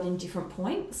started in different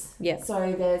points.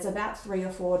 So there's about 3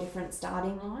 or 4 different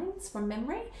starting lines from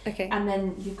memory. And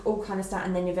then you all kind of start,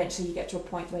 and then eventually you get to a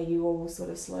point where you all sort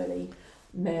of slowly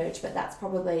merge, but that's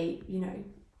probably, you know,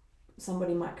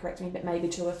 somebody might correct me, but maybe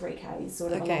 2 or 3 Ks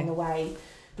sort of along the way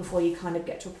before you kind of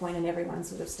get to a point and everyone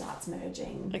sort of starts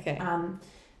merging.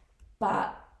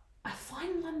 But I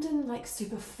find London like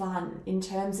super fun in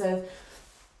terms of,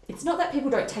 it's not that people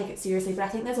don't take it seriously, but I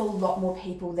think there's a lot more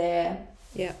people there.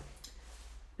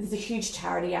 There's a huge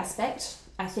charity aspect,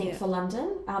 I think, for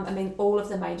London. I mean, all of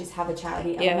the majors have a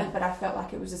charity element, but I felt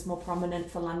like it was just more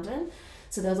prominent for London.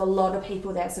 So there's a lot of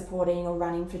people there supporting or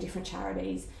running for different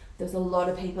charities. There's a lot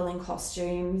of people in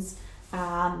costumes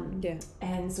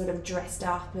and sort of dressed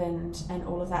up and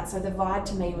all of that. So the vibe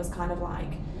to me was kind of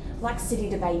like City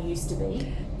to Bay used to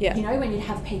be. You know, when you'd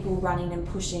have people running and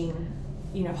pushing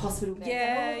hospital beds,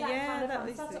 and all that kind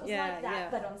of fun stuff. So it was like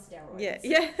that, but on steroids.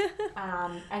 Yeah.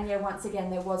 And once again,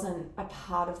 there wasn't a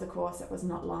part of the course that was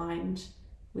not lined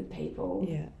with people.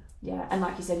 Yeah, and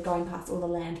like you said, going past all the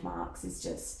landmarks is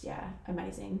just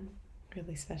amazing.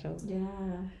 Really special.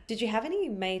 Yeah. Did you have any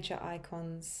major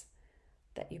icons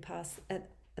that you passed and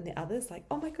the others? Like,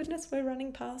 oh my goodness, we're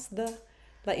running past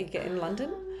like you get in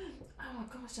London? Oh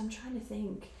gosh, I'm trying to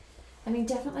think. I mean,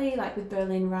 definitely like with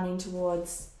Berlin running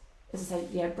towards, as I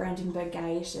said, Brandenburg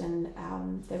Gate, and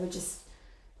there were just,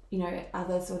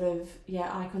 other sort of,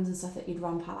 icons and stuff that you'd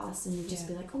run past and you'd just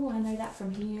be like, oh, I know that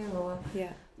from here, or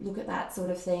look at that sort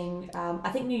of thing. I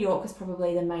think New York was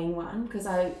probably the main one because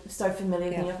I'm so familiar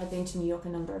with New York. I've been to New York a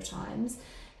number of times,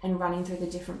 and running through the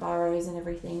different boroughs and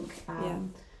everything.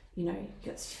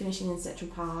 You're finishing in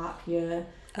Central Park, you're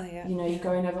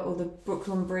going over all the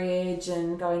Brooklyn Bridge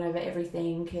and going over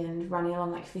everything and running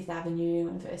along like Fifth Avenue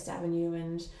and First Avenue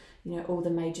and, all the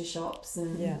major shops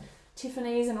and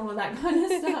Tiffany's and all of that kind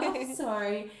of stuff.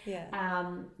 So,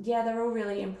 they're all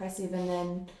really impressive. And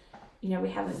then, we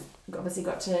haven't obviously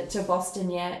got to Boston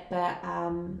yet, but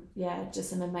just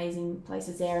some amazing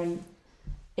places there and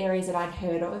areas that I'd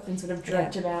heard of and sort of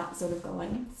dreamt about sort of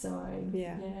going. So,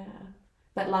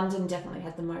 But London definitely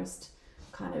had the most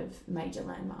kind of major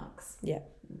landmarks. Yeah.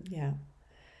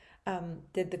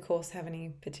 Did the course have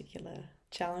any particular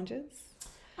challenges?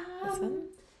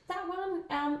 That one,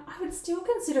 I would still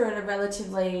consider it a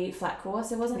relatively flat course.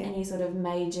 There wasn't any sort of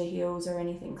major hills or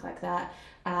anything like that.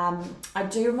 I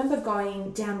do remember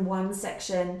going down one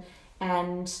section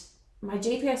and my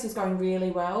GPS was going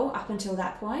really well up until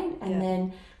that point, and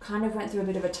then kind of went through a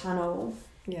bit of a tunnel.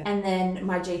 Yeah. And then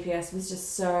my GPS was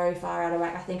just so far out of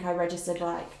whack. I think I registered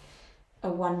like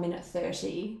a 1 minute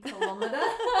 30 kilometre.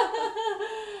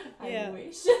 I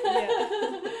wish.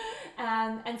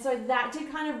 And so that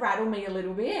did kind of rattle me a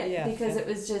little bit because it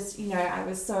was just, I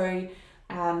was so,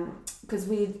 because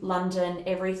with London,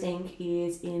 everything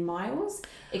is in miles,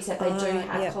 except they do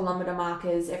have kilometre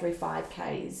markers every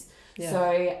 5Ks.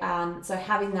 Yeah. So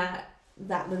having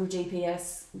that little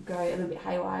GPS go a little bit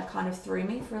haywire kind of threw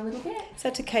me for a little bit. Is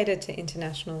that to cater to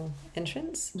international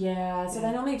entrants? Yeah, so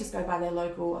they normally just go by their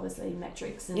local, obviously,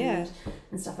 metrics and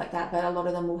stuff like that, but a lot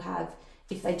of them will have,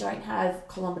 if they don't have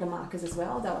kilometre markers as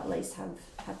well, they'll at least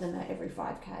have them at every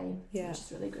 5K, which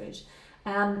is really good.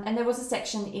 And there was a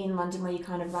section in London where you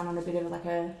kind of run on a bit of like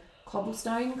a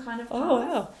cobblestone kind of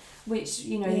path, which,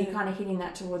 you're kind of hitting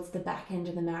that towards the back end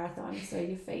of the marathon, so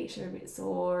your feet are a bit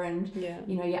sore and,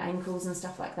 your ankles and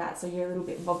stuff like that, so you're a little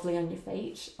bit wobbly on your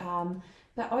feet.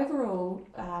 But overall,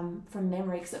 from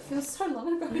memory, because it feels so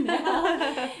long ago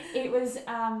now, it was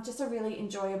just a really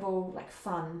enjoyable, like,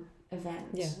 fun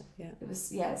event. It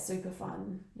was, super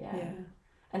fun.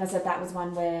 And I said that was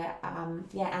one where,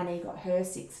 Annie got her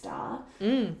 6 star.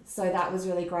 So that was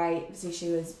really great. So she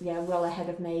was, well ahead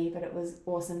of me, but it was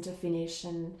awesome to finish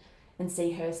and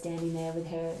see her standing there with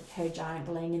her giant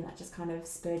bling, and that just kind of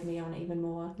spurred me on even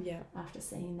more after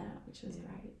seeing that, which was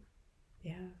great.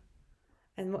 Yeah.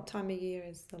 And what time of year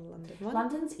is the London one?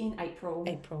 London's in April.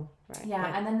 Right.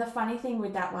 Yeah, and then the funny thing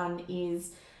with that one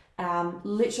is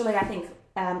literally, I think,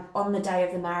 on the day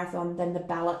of the marathon, then the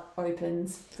ballot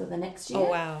opens for the next year. Oh,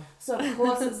 wow. So, of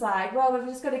course, it's like, well, we've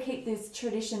just got to keep this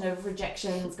tradition of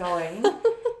rejections going.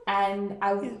 And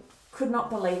I could not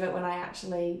believe it when I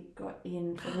actually got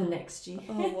in for the next year.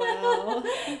 Oh, wow.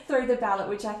 Through the ballot,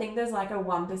 which I think there's like a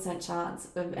 1% chance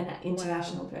of an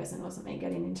international person or something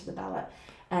getting into the ballot.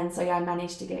 And so, I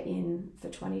managed to get in for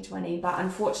 2020. But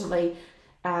unfortunately,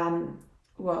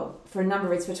 for a number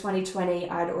of reasons, for 2020,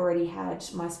 I'd already had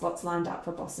my spots lined up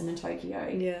for Boston and Tokyo.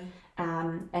 Yeah.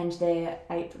 And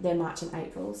they're March and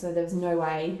April, so there was no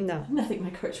way. No. I think my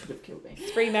coach would have killed me.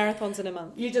 3 marathons in a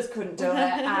month. You just couldn't do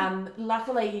it.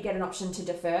 Luckily, you get an option to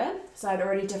defer. So I'd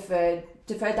already deferred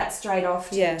that straight off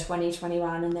to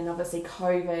 2021, and then obviously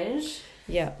COVID.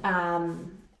 Yeah.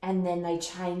 And then they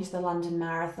changed the London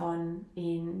Marathon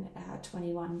in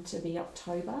 21 to be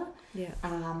October. Yeah.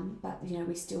 But,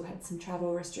 we still had some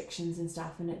travel restrictions and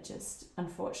stuff, and it just,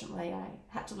 unfortunately, I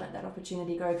had to let that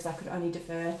opportunity go because I could only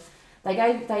defer.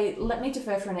 They let me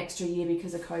defer for an extra year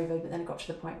because of COVID, but then it got to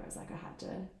the point where it was like I had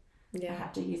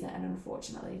to use it, and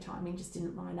unfortunately timing just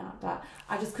didn't line up. But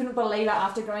I just couldn't believe it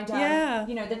after going down,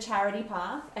 the charity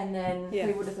path, and then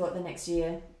we would have thought the next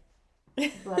year,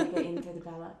 bloody get in through the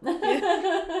ballot.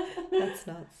 That's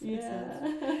nuts.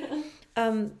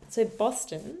 So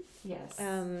Boston,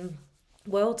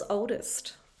 world's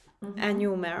oldest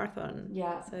annual marathon.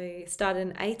 Yeah. So started in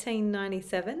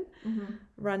 1897,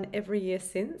 run every year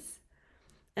since,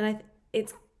 and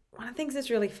it's one of the things it's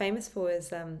really famous for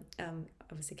is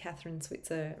obviously Catherine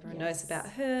Switzer, everyone Yes. knows about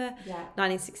her, Yeah.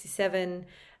 1967.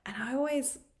 And I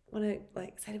always want to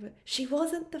like say to her, she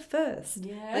wasn't the first.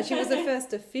 Yeah. Like she was the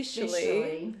first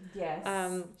officially. Yes.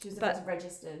 She was the but- first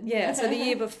registered. Yeah, so the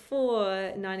year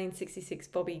before, 1966,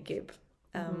 Bobby Gibb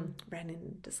ran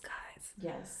in disguise.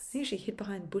 Yes. He usually hid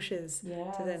behind bushes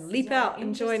Yes. to then leap out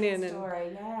and join in. Interesting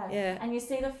story, Yeah. And you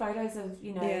see the photos of,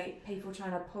 Yeah. people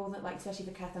trying to pull them, like especially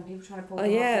for Catherine, people trying to pull Oh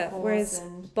them yeah, off the horse. whereas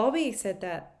And Bobby said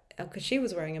that because she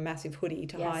was wearing a massive hoodie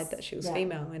to Yes, hide that she was yeah.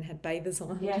 female and had bathers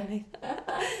on. Yeah.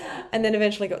 And then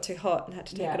eventually got too hot and had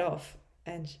to take Yeah. it off.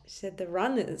 And she said the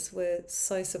runners were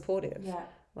so supportive. Yeah.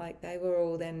 Like they were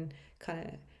all then kind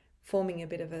of forming a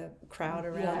bit of a crowd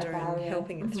around Yeah, her and barrier.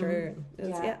 helping it Mhm. through. And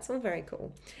it was, Yeah. it's all very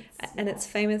cool. And it's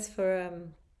famous for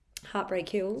Heartbreak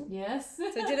Hill. Yes.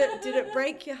 So did it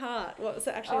break your heart? What was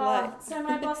it actually like? So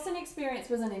my Boston experience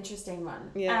was an interesting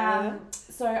one. Yeah.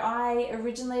 So I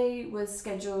originally was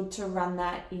scheduled to run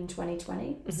that in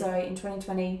 2020. Mm-hmm. So in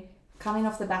 2020, coming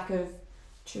off the back of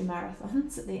 2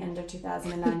 marathons at the end of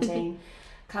 2019,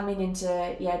 coming into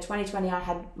 2020, I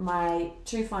had my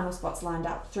 2 final spots lined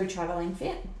up through Travelling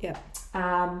Fit. Yeah.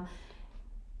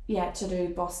 To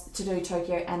do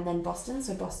Tokyo and then Boston.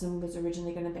 So Boston was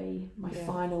originally going to be my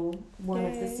final one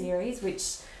of the Yay. series,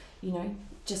 which,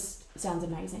 just sounds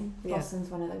amazing. Yeah. Boston's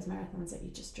one of those marathons that you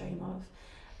just dream of.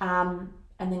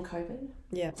 And then COVID.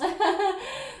 Yeah.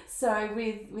 So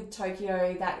with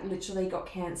Tokyo, that literally got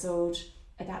cancelled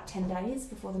about 10 days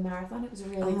before the marathon. It was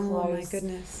really close. Oh my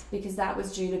goodness. Because that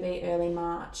was due to be early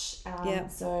March. Yeah.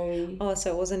 So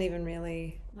So it wasn't even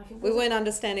really... like We weren't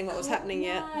understanding what was happening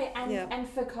yet. And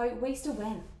for we still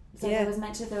went. So Yeah.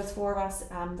 there was 4 of us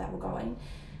that were going,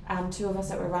 2 of us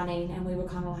that were running, and we were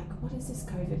kind of like, what is this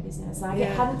COVID business? Like it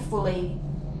hadn't fully,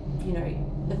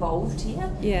 evolved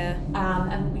here. Yeah.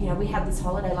 And we had this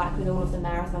holiday, like with all of the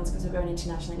marathons, because we're going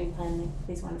internationally, we plan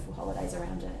these wonderful holidays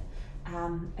around it.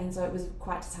 And so it was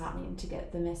quite disheartening to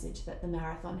get the message that the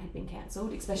marathon had been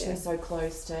cancelled, especially so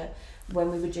close to when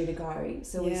we were due to go.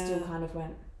 So we still kind of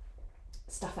went,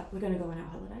 stuff up, we're going to go on our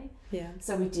holiday. Yeah.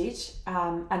 So we did,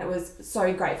 and it was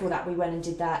so grateful that we went and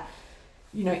did that,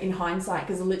 in hindsight,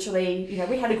 because literally,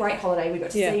 we had a great holiday. We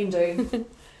got to see and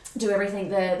do everything.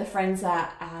 The friends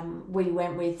that we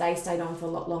went with, they stayed on for a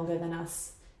lot longer than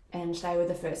us, and they were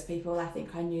the first people I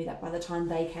think I knew that by the time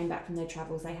they came back from their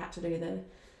travels, they had to do the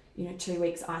 2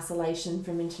 weeks isolation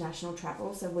from international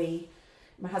travel. So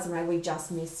my husband and I, we just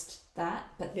missed that,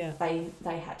 but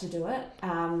they had to do it.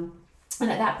 And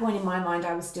at that point in my mind,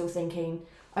 I was still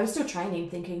training,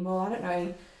 thinking, well,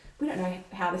 we don't know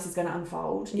how this is going to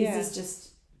unfold. Yeah. Is this just,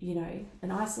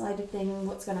 an isolated thing?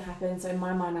 What's going to happen? So in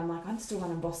my mind, I'm like, I'm still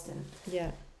running Boston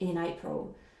in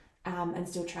April, and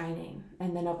still training.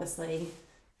 And then obviously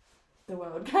the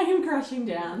world came crashing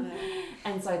down.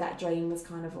 And so that dream was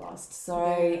kind of lost. So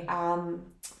I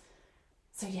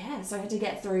had to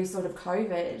get through sort of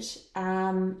COVID.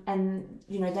 And,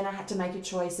 then I had to make a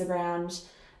choice around,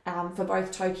 for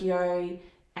both Tokyo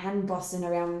and Boston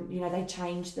around, they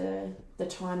changed the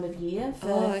time of year.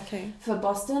 For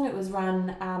Boston, it was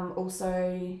run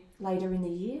also later in the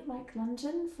year, like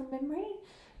London from memory.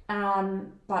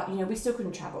 But, we still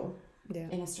couldn't travel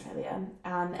in Australia.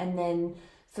 And then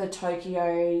for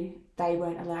Tokyo, they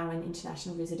weren't allowing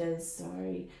international visitors, so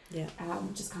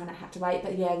just kind of had to wait.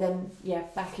 But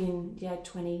back in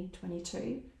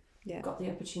 2022, got the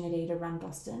opportunity to run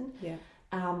Boston.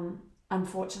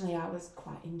 Unfortunately, I was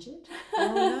quite injured.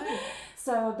 Oh no!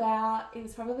 So it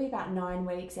was probably about 9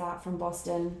 weeks out from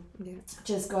Boston.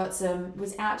 Just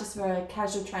was out just for a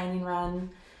casual training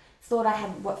run. Thought I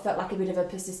had what felt like a bit of a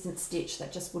persistent stitch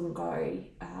that just wouldn't go,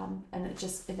 and it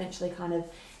just eventually kind of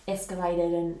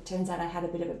escalated, and turns out I had a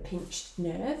bit of a pinched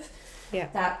nerve.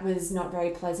 That was not very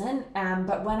pleasant.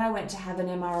 But when I went to have an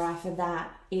MRI for that,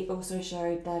 it also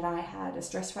showed that I had a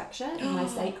stress fracture in my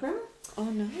sacrum. Oh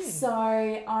no! So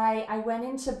I went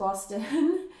into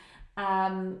Boston,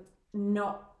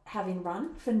 not having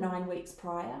run for 9 weeks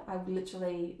prior. I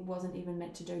literally wasn't even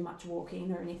meant to do much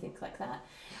walking or anything like that.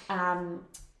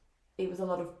 It was a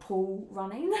lot of pull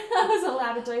running I was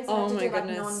allowed to do, so I had to do like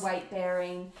non-weight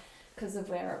bearing because of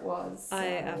where it was. So.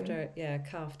 After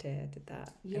calf tear did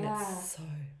that. And it's so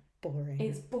boring.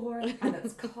 It's boring and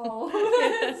it's cold.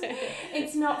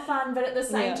 It's not fun, but at the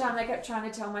same time I kept trying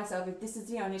to tell myself, if this is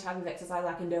the only type of exercise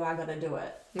I can do, I got to do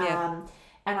it. And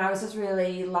I was just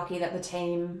really lucky that the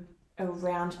team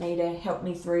around me to help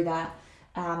me through that.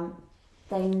 None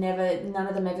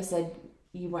of them ever said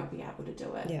you won't be able to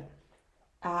do it.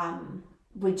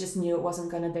 We just knew it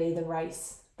wasn't going to be the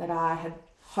race that I had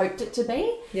hoped it to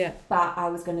be. But I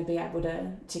was going to be able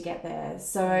to get there.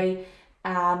 So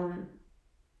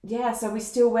so we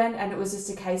still went, and it was just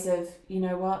a case of, you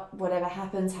know what, whatever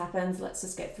happens, let's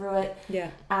just get through it. Yeah.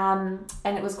 And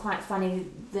it was quite funny,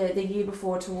 the year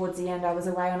before, towards the end, I was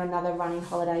away on another running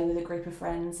holiday with a group of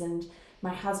friends, and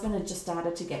my husband had just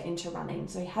started to get into running,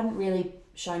 so he hadn't really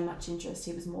shown much interest.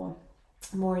 He was more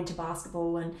into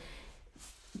basketball, and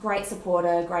great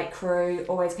supporter, great crew,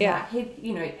 always come out.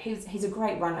 He's a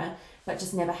great runner, but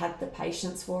just never had the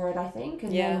patience for it, I think.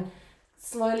 And then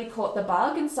slowly caught the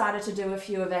bug and started to do a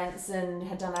few events, and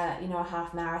had done a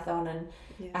half marathon, and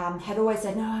had always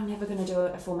said, no, I'm never going to do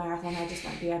a full marathon, I just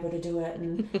won't be able to do it,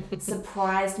 and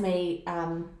surprised me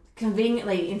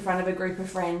conveniently in front of a group of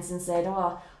friends and said,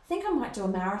 I think I might do a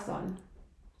marathon.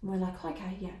 And we're like,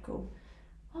 okay, yeah, cool.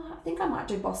 I think I might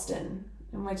do Boston.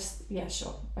 And we're just, yeah,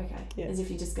 sure, okay. Yeah. As if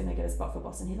you're just going to get a spot for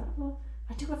Boston. He's like, well,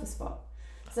 I do have a spot.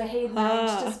 So he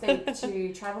managed to speak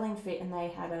to Travelling Fit, and they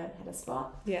had a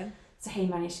spot. Yeah. So he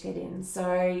managed to get in.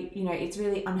 So, it's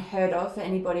really unheard of for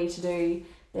anybody to do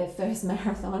their first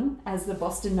marathon as the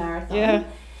Boston Marathon. Yeah.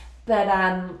 But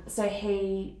so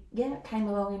he came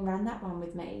along and ran that one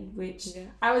with me, which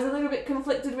I was a little bit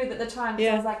conflicted with at the time,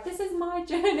 because I was like, this is my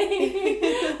journey.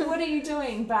 What are you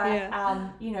doing? But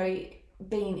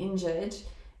being injured,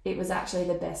 it was actually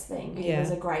the best thing. It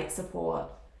was a great support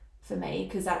for me,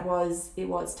 because it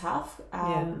was tough.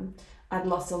 I'd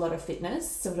lost a lot of fitness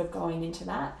sort of going into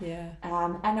that.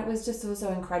 And it was just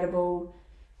also incredible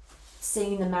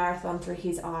seeing the marathon through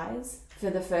his eyes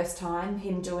for the first time,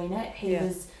 him doing it.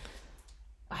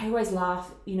 I always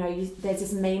laugh, there's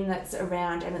this meme that's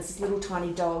around, and it's this little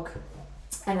tiny dog,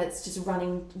 and it's just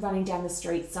running down the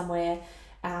street somewhere,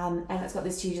 and it's got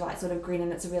this huge sort of grin,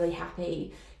 and it's really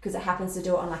happy because it happens to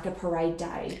do it on a parade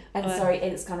day, and so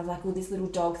it's kind of like, well, this little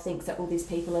dog thinks that all these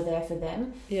people are there for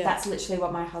them. That's literally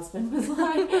what my husband was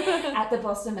like at the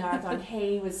Boston Marathon.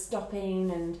 He was stopping,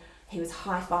 and he was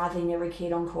high-fiving every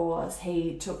kid on course.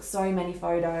 He took so many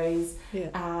photos. He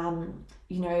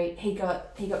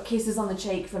got kisses on the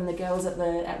cheek from the girls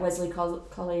at Wesley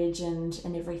College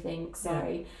and everything.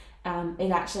 So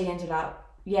it actually ended up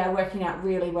working out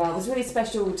really well. It was really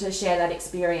special to share that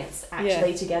experience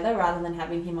together, rather than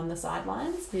having him on the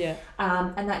sidelines.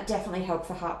 And that definitely helped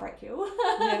for Heartbreak Hill.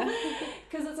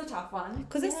 Because it's a tough one.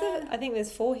 Because I think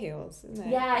there's 4 hills, isn't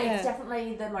there? It's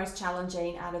definitely the most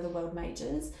challenging out of the world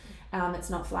majors. It's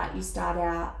not flat. You start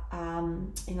out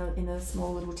in a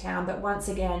small little town, but once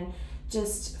again,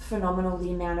 just phenomenal,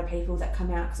 the amount of people that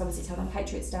come out, because obviously it's held on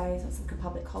Patriots Day, so it's like a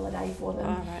public holiday for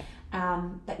them.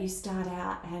 But you start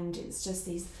out, and it's just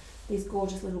these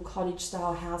gorgeous little cottage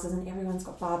style houses, and everyone's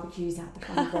got barbecues out the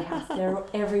front of their house.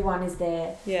 Everyone is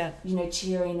there,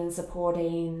 cheering and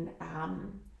supporting,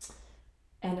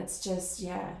 and it's just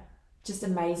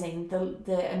amazing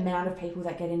the amount of people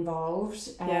that get involved,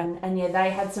 and they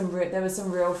had there was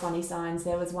some real funny signs.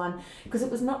 There was one, because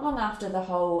it was not long after the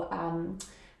whole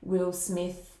Will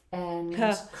Smith and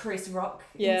Chris Rock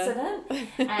incident,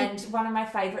 and one of my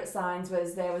favourite signs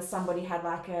was there was somebody had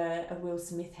a Will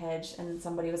Smith hedge, and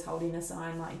somebody was holding a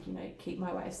sign keep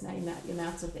my wife's name out your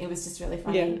mouth, sort of thing. It was just really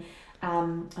funny.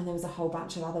 And there was a whole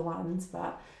bunch of other ones,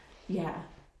 but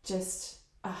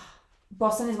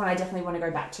Boston is one I definitely want to go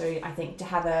back to. I think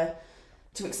to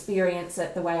experience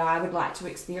it the way I would like to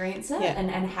experience it,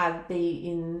 and be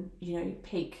in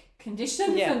peak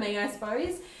condition for me, I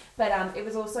suppose. But it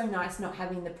was also nice not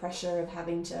having the pressure of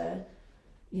having to,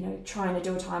 trying to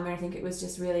do a time. And I think it was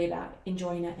just really about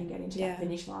enjoying it and getting to that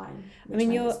finish line, which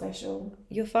made it special.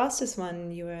 Your fastest one,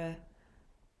 you were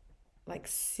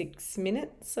 6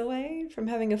 minutes away from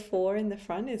having a 4 in the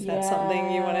front. Is that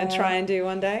something you want to try and do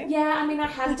one day? Yeah, I mean, I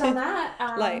have done that.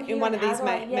 In one of these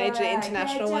major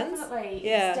international ones?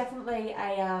 Yeah. It's definitely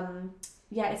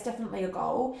it's definitely a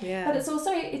goal. Yeah. But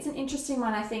it's an interesting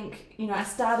one. I think, I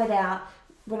started out,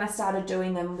 when I started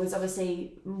doing them,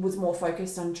 was more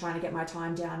focused on trying to get my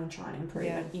time down and trying to improve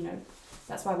it.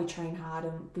 That's why we train hard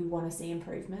and we want to see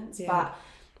improvements. Yeah. But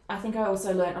I think I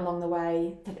also learnt along the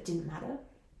way that it didn't matter.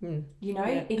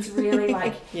 It's really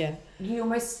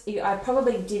I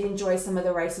probably did enjoy some of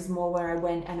the races more where I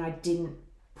went and I didn't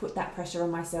put that pressure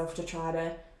on myself to try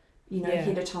to,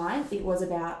 hit a time. It was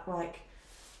about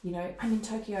I'm in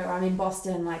Tokyo or I'm in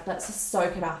Boston, let's just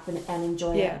soak it up and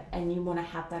enjoy it, and you want to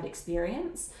have that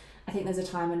experience. I think there's a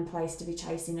time and place to be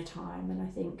chasing a time, and I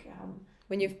think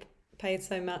when you've paid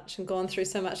so much and gone through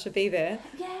so much to be there,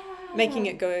 making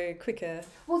it go quicker.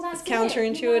 Well, that's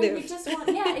counterintuitive. You just want,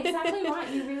 exactly right.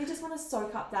 You really just want to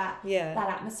soak up that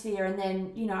atmosphere, and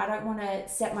then I don't want to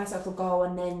set myself a goal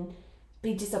and then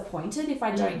be disappointed if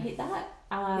I don't hit that.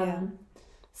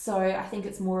 So I think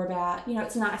it's more about,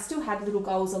 it's not, I still had little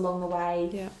goals along the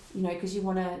way, because you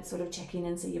want to sort of check in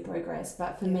and see your progress.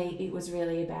 But for me, it was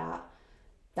really about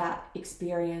that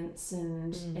experience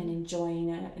and enjoying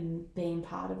it and being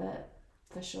part of it,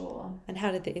 for sure. And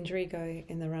how did the injury go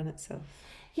in the run itself?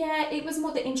 Yeah, it was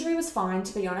more, the injury was fine,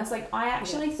 to be honest. Like, I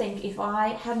actually think if I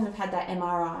hadn't have had that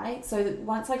MRI, so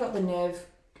once I got the nerve,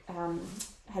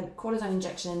 had cortisone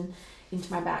injection into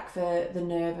my back for the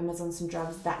nerve and was on some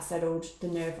drugs, that settled the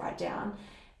nerve right down.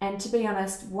 And to be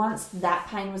honest, once that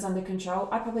pain was under control,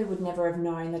 I probably would never have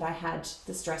known that I had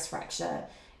the stress fracture.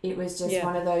 It was just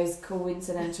one of those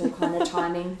coincidental kind of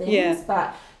timing things.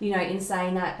 But, in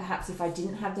saying that, perhaps if I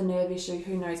didn't have the nerve issue,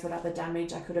 who knows what other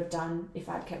damage I could have done if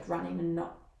I'd kept running and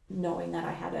not knowing that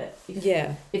I had it.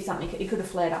 If something, it could have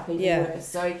flared up even worse.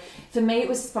 So for me, it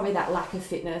was probably that lack of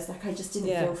fitness. Like, I just didn't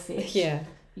feel fit.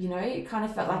 It kind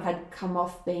of felt like I'd come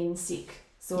off being sick,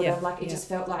 sort of. Like, it just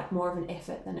felt like more of an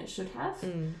effort than it should have.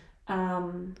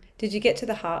 Did you get to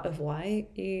the heart of why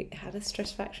you had a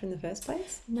stress fracture in the first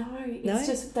place? No, it's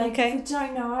just they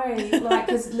don't know. Like,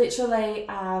 because literally,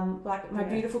 like my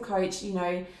beautiful coach,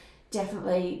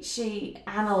 definitely she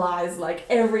analysed like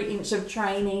every inch of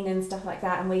training and stuff like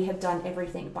that, and we had done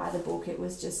everything by the book. It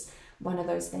was just one of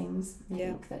those things, I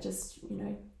think, that just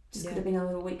could have been a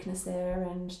little weakness there,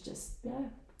 and just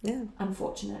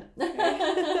unfortunate.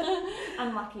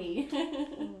 Unlucky.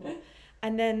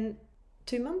 And then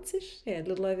 2 months-ish, a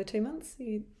little over 2 months,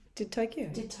 you did Tokyo.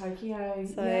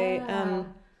 So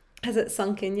has it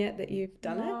sunk in yet that you've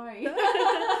done it? No.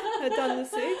 Done the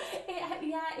suit?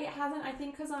 It hasn't. I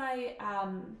think because I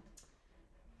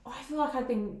feel like I've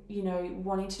been,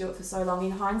 wanting to do it for so long.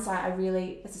 In hindsight, I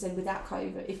really, as I said, without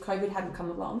COVID, if COVID hadn't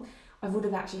come along, I would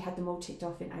have actually had them all ticked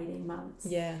off in 18 months.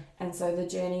 Yeah. And so the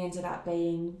journey ended up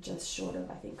being just short of,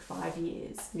 I think, 5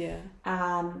 years. Yeah.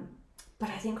 But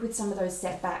I think with some of those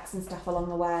setbacks and stuff along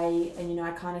the way, and,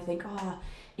 I kind of think,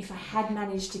 if I had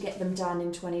managed to get them done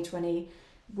in 2020,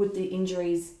 would the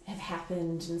injuries have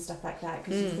happened and stuff like that?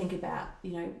 Because you think about,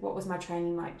 what was my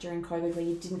training like during COVID, where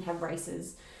you didn't have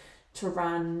races to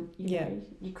run, you know,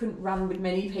 you couldn't run with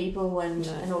many people and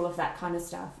all of that kind of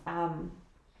stuff.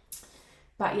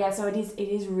 But so it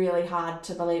is really hard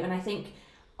to believe. And I think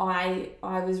I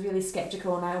was really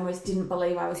skeptical, and I almost didn't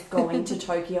believe I was going to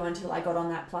Tokyo until I got on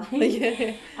that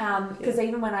plane. Because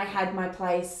even when I had my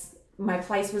place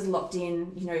was locked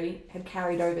in, had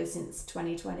carried over since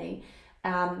 2020.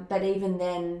 But even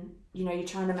then, you're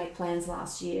trying to make plans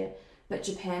last year, but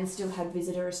Japan still had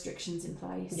visitor restrictions in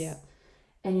place. Yeah.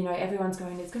 And, everyone's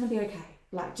going, it's going to be okay.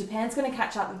 Like, Japan's going to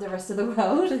catch up with the rest of the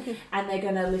world and they're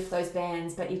going to lift those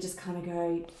bans, but you just kind of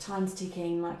go, time's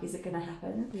ticking, like, is it going to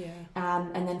happen? Yeah.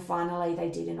 And then finally they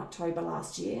did in October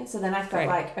last year. So then I felt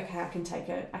like, okay, I can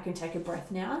take a breath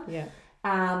now. Yeah.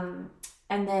 And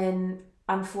then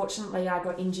unfortunately I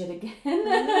got injured again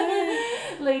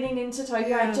leading into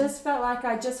Tokyo. Yeah. I just felt like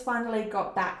I just finally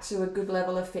got back to a good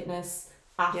level of fitness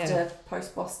after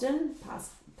post-Boston,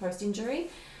 post-injury.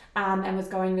 And was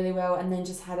going really well, and then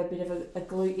just had a bit of a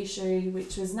glute issue,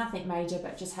 which was nothing major,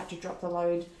 but just had to drop the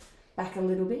load back a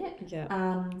little bit. Yeah.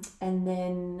 And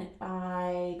then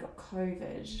I got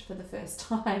COVID for the first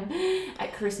time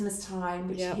at Christmas time,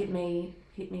 which hit me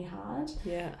hard.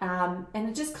 Yeah. And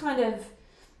it just kind of,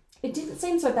 it didn't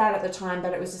seem so bad at the time,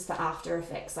 but it was just the after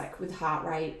effects, like with heart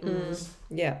rate and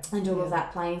all of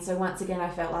that playing. So once again, I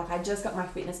felt like I just got my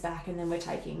fitness back, and then we're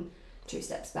taking 2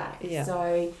 steps back. Yeah.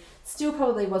 So still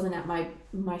probably wasn't at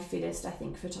my fittest, I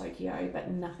think, for Tokyo,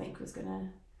 but nothing was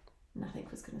gonna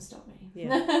stop me.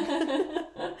 Yeah.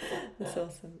 That's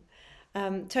awesome.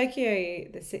 Tokyo,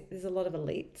 there's a lot of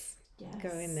elites go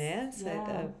in there, so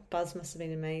the buzz must have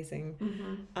been amazing.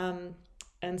 Mm-hmm.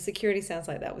 And security sounds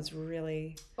like that was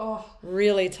really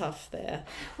tough there.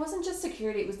 It wasn't just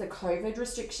security, it was the COVID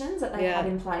restrictions that they had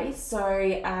in place.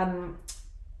 So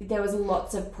there was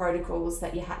lots of protocols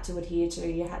that you had to adhere to.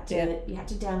 We had to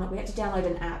download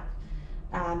an app.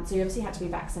 So you obviously had to be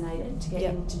vaccinated to get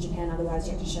into Japan, otherwise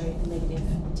you had to show a negative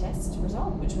test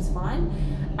result, which was fine.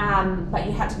 But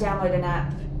you had to download an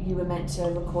app. You were meant to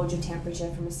record your temperature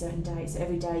from a certain day. So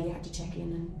every day you had to check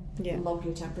in and log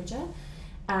your temperature.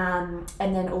 And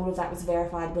then all of that was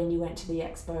verified when you went to the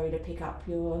expo to pick up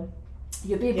your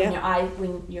bib,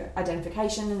 when your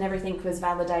identification and everything was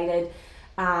validated.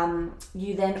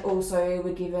 You then also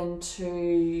were given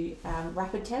 2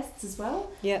 rapid tests as well.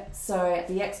 Yeah. So at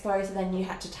the expo, so then you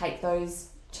had to take those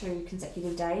 2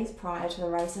 consecutive days prior to the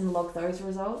race and log those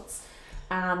results.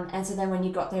 And so then when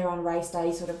you got there on race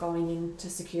day, sort of going into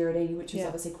security, which was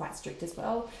obviously quite strict as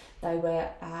well, they were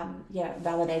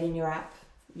validating your app,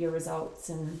 your results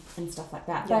and stuff like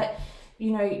that. Yeah. But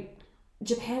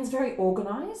Japan's very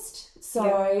organised.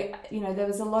 So, you know, there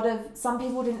was a lot of, some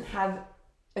people didn't have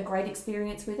a great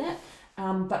experience with it.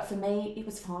 But for me, it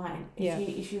was fine.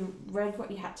 If you read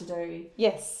what you had to do.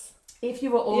 Yes. If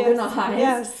you were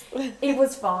organised, yes. it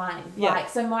was fine. Yeah. Like,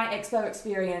 so my expo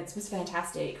experience was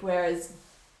fantastic. Whereas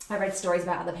I read stories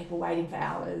about other people waiting for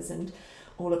hours and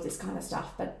all of this kind of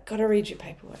stuff. But got to read your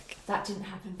paperwork. That didn't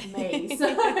happen for me.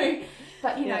 So,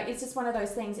 but you know, it's just one of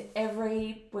those things.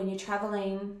 When you're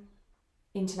traveling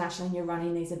internationally and you're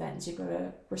running these events, you've got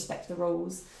to respect the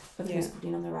rules of who's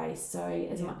putting on the race. So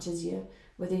as much as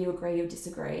whether you agree or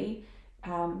disagree,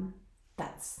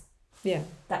 that's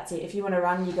it. If you want to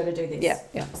run, you've got to do this.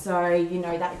 Yeah. So you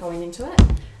know that going into it.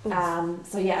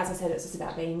 So yeah, as I said, it's just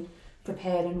about being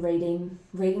prepared and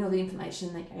reading all the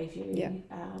information they gave you.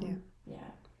 Yeah.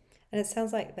 And it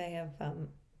sounds like they have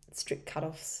strict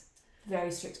cutoffs.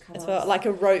 Very strict cutoffs. As well, like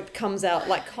a rope comes out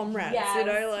like comrades, you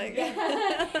know, like.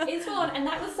 It's full on, and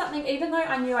that was something. Even though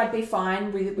I knew I'd be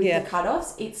fine with the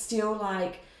cutoffs, it's still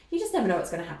like you just never know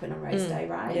what's going to happen on race day,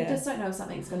 right? Yeah. You just don't know if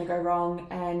something's going to go wrong.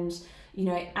 And you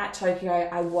know, at Tokyo,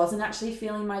 I wasn't actually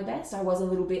feeling my best. I was a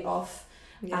little bit off.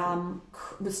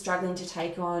 Was struggling to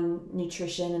take on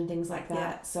nutrition and things like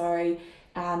that. So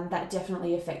that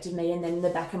definitely affected me. And then in the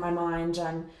back of my mind,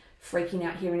 I'm freaking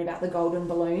out hearing about the golden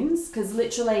balloons, because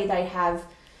literally they have,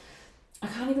 I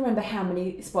can't even remember how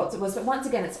many spots it was, but once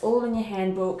again, it's all in your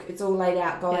handbook. It's all laid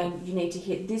out going, you need to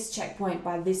hit this checkpoint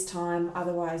by this time,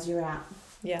 otherwise you're out.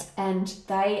 Yeah. And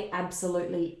they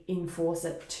absolutely enforce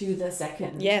it to the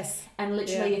second. Yes. And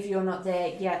literally if you're not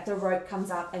there, the rope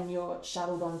comes up and you're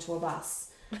shuttled onto a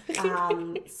bus.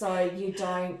 So you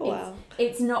don't,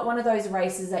 it's not one of those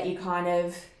races that you kind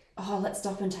of, let's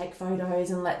stop and take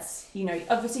photos and let's, you know,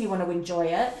 obviously you want to enjoy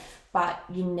it, but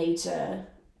you need to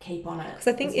keep on it. Because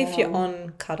I think if you're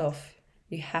on cutoff,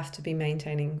 you have to be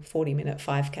maintaining 40-minute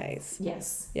 5Ks.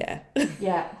 Yes. Yeah.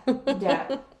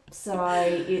 Yeah. So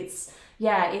it's,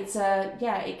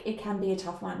 it can be a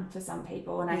tough one for some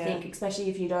people. And I think especially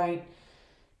if you don't,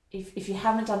 if you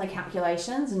haven't done the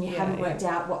calculations and you haven't worked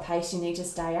out what pace you need to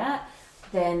stay at,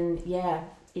 then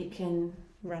it can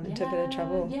run into a bit of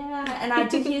trouble. Yeah, and I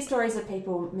did hear stories of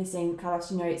people missing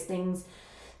cutoffs. You know, it's things,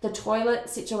 the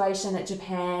toilet situation at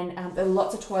Japan. There were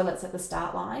lots of toilets at the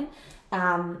start line,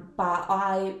 but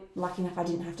lucky enough, I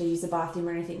didn't have to use the bathroom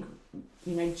or anything,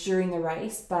 you know, during the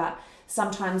race. But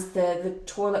sometimes the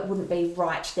toilet wouldn't be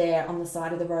right there on the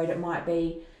side of the road. It might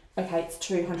be, okay, it's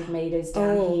 200 metres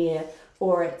down here,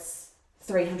 or it's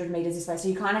 300 metres this way. So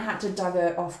you kind of have to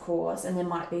divert off course, and there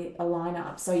might be a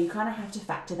lineup. So you kind of have to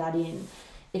factor that in.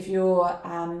 If you're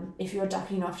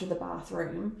ducking off to the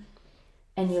bathroom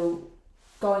and you're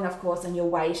going off course and you're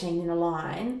waiting in a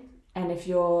line, and if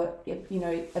you're, you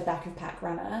know, a back of pack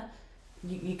runner,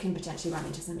 you can potentially run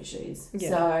into some issues. So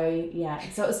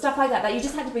so it was stuff like that you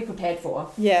just had to be prepared for.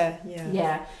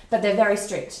 But they're very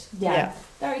strict.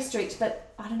 Very strict.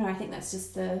 But I don't know, I think that's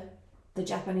just the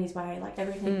Japanese way. Like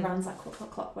everything runs like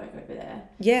clockwork over there.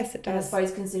 Yes, it does. And I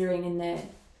suppose considering in their,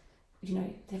 you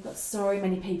know, they've got so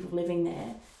many people living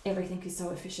there, everything is so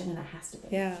efficient, and it has to be.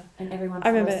 Yeah. And everyone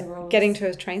follows the rules. I remember getting to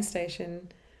a train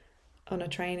station on a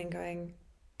train and going,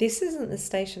 this isn't the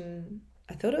station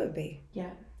I thought it would be.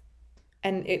 Yeah.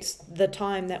 And it's the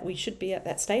time that we should be at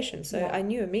that station. So I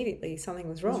knew immediately something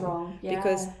was wrong.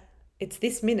 Because it's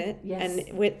this minute and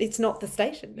it's not the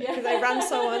station because they run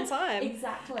so on time.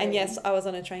 Exactly. And yes, I was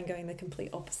on a train going the complete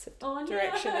opposite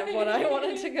direction of what I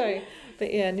wanted to go.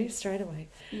 But I knew straight away.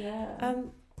 Yeah.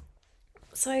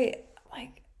 So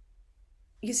like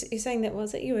you're saying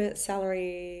that you were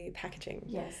salary packaging.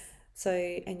 Yes. So,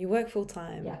 and you work full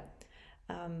time. Yeah.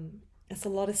 It's a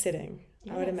lot of sitting,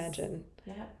 I would imagine.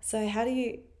 Yeah. So how do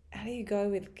you go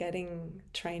with getting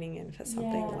training in for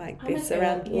something like this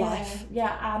around life?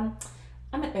 Yeah,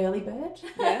 I'm an early bird.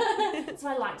 Yeah. So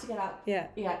I like to get up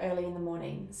early in the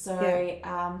morning. So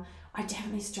I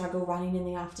definitely struggle running in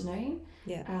the afternoon.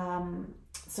 Yeah.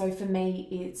 So for me,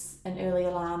 it's an early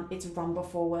alarm. It's run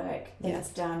before work. Then it's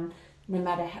done. No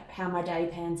matter how my day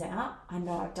pans out, I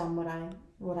know I've done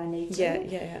what I need to.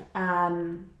 Yeah.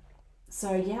 So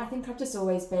I think I've just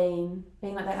always been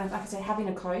like that. Like I said, having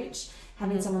a coach,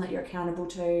 having someone that you're accountable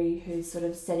to, who's sort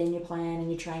of setting your plan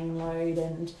and your training load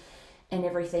and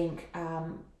everything.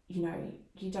 You know,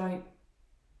 you don't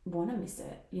want to miss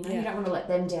it. You know, you don't want to let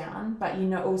them down, but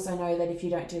you also know that if you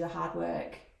don't do the hard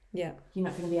work, you're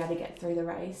not going to be able to get through the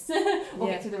race or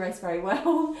get through the race very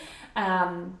well.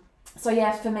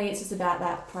 So for me, it's just about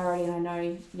that priority, and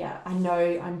I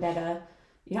know I'm better.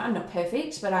 You know, I'm not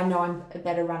perfect, but I know I'm a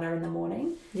better runner in the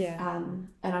morning. Yeah. And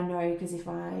I know because if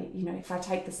I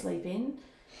take the sleep in,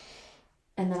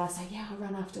 and then I say, yeah, I'll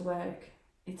run after work.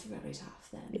 It's really tough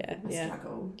then. I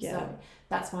struggle. Yeah. So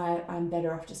that's why I'm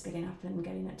better off just getting up and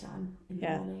getting it done in the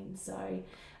morning. So,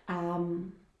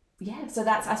 so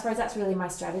I suppose that's really my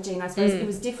strategy. And I suppose it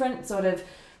was different sort of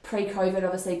pre-COVID,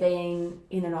 obviously being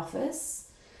in an office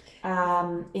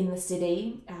in the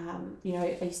city.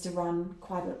 I used to run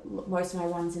most of my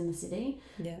runs in the city.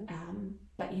 Yeah.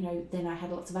 But, then I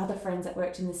had lots of other friends that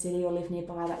worked in the city or lived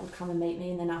nearby that would come and meet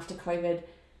me. And then after COVID,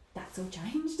 that's all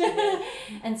changed.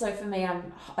 And so for me,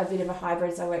 I'm a bit of a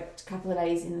hybrid. So I worked a couple of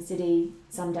days in the city,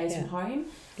 some days from home,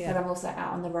 but I'm also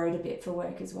out on the road a bit for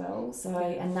work as well. So,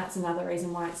 and that's another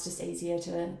reason why it's just easier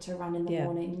to run in the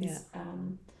mornings.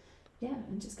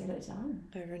 And just get it done.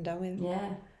 Over and done with.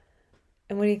 Yeah.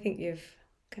 And what do you think you've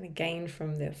kind of gained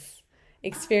from this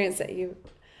experience that you...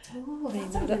 Oh,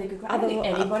 that's a really good question. I don't think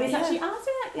anybody's actually asked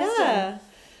me that question. Yeah.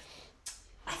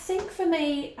 I think for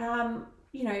me,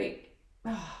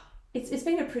 it's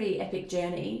been a pretty epic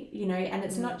journey, and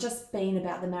it's not just been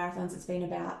about the marathons, it's been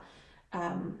about,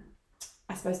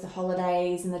 I suppose, the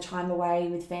holidays and the time away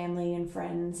with family and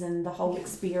friends and the whole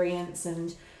experience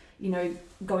and,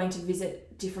 going to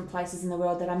visit different places in the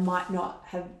world that I might not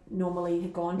have normally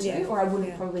have gone to or I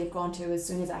wouldn't probably have gone to as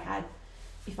soon as I had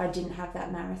if I didn't have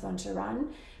that marathon to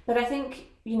run. But I think,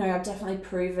 I've definitely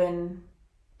proven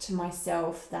to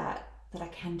myself that I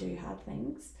can do hard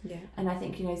things. Yeah. And I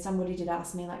think, somebody did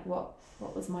ask me like what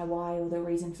was my why or the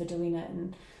reason for doing it,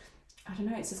 and I don't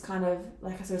know, it's just kind of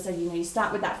like I sort of said, you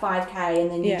start with that 5K and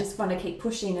then you just want to keep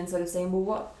pushing and sort of saying,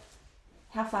 well,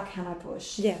 how far can I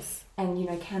push? Yes.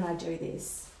 And can I do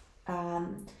this?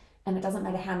 And it doesn't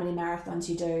matter how many marathons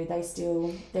you do,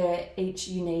 they're each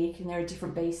unique and they're a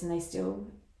different beast and they still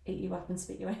eat you up and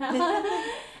spit you out.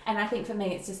 And I think for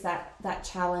me it's just that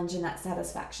challenge and that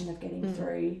satisfaction of getting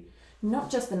through not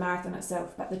just the marathon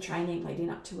itself, but the training leading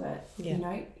up to it.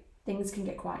 Yeah. Things can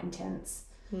get quite intense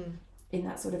in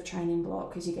that sort of training block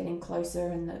because you're getting closer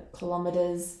and the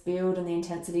kilometres build and the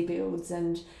intensity builds,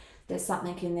 and there's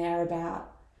something in there about,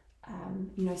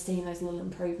 seeing those little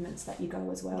improvements that you go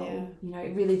as well. Yeah.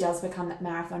 It really does become that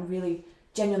marathon, really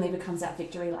genuinely becomes that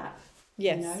victory lap.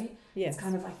 Yes. Yes. It's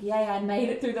kind of like, yay, I made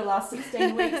it through the last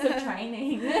 16 weeks of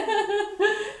training.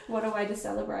 What a way to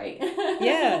celebrate.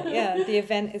 The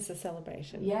event is a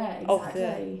celebration. Yeah,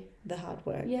 exactly. Of the hard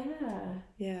work. Yeah.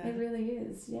 It really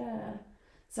is. Yeah.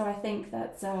 So I think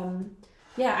that's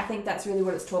I think that's really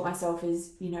what it's taught myself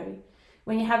is,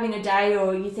 when you're having a day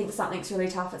or you think something's really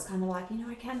tough, it's kind of like,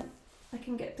 I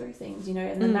can get through things,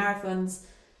 and the marathons,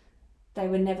 they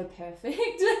were never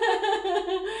perfect.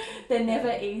 They're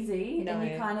never easy. No.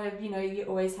 And you kind of, you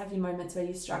always have your moments where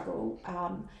you struggle,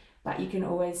 but you can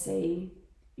always see,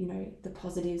 the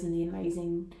positives and the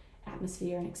amazing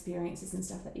atmosphere and experiences and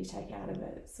stuff that you take out of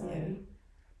it. So,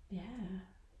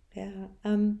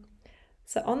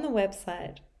 So on the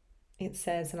website, it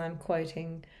says, and I'm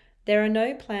quoting, "There are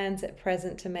no plans at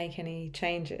present to make any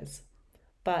changes,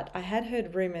 but I had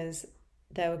heard rumours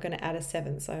they were going to add a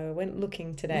 7th, so I went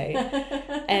looking today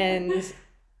and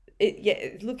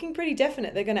it's looking pretty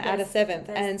definite they're going to add a 7th.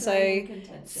 And so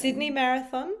Sydney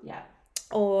Marathon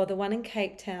or the one in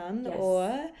Cape Town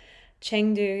or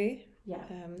Chengdu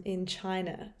in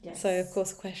China. Yes. So of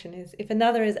course the question is, if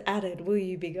another is added, will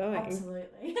you be going?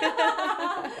 Absolutely.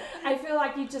 I feel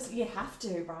like you have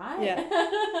to, right? Yeah.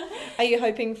 Are you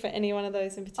hoping for any one of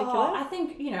those in particular? I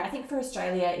think for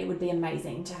Australia it would be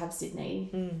amazing to have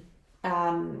Sydney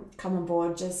come on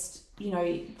board. Just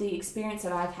the experience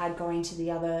that I've had going to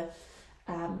the other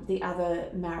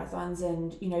marathons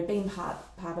and being part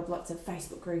of lots of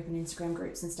Facebook group and Instagram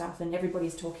groups and stuff, and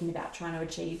everybody's talking about trying to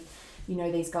achieve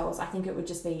these goals. I think it would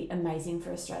just be amazing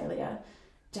for Australia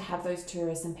to have those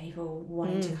tourists and people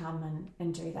wanting to come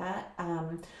and do that.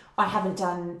 I haven't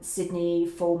done Sydney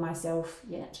full myself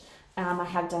yet. I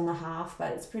have done the half,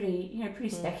 but it's pretty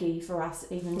specky for us,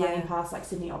 even running past like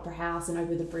Sydney Opera House and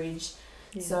over the bridge.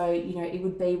 Yeah. So, it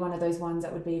would be one of those ones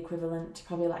that would be equivalent to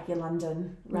probably like your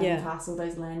London running past all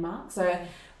those landmarks. So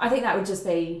I think that would just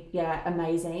be,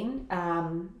 amazing.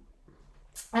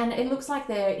 And it looks like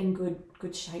they're in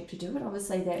good shape to do it.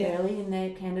 Obviously, they're early in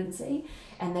their candidacy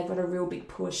and they've got a real big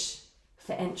push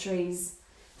for entries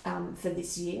for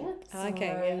this year.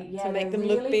 To make them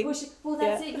look big. Well,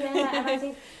 that's it, And I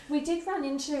think we did run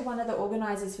into one of the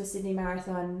organisers for Sydney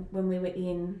Marathon when we were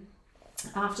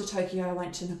after Tokyo. I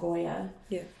went to Nagoya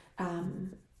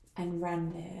and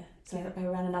ran there. So I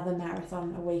ran another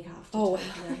marathon a week after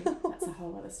Tokyo. That's a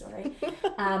whole other story.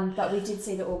 But we did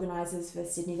see the organisers for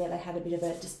Sydney there. They had a bit of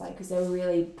a display because they were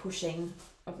really pushing,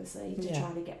 obviously, to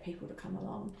try to get people to come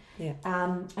along. Yeah.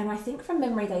 And I think from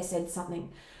memory they said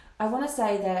something. I want to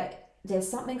say that there's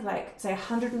something like, say,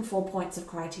 104 points of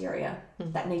criteria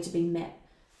that need to be met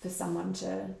for someone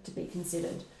to be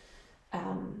considered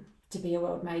to be a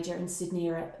world major, and Sydney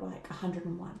are at like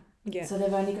 101. Yeah. So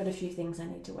they've only got a few things they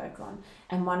need to work on,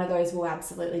 and one of those will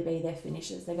absolutely be their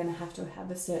finishes. They're going to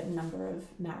have a certain number of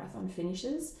marathon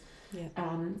finishes. Yeah.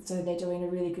 So they're doing a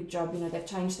really good job. You know, they've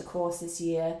changed the course this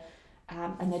year,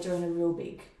 and they're doing a real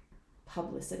big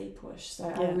publicity push. So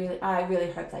I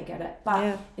really hope they get it.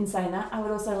 But in saying that, I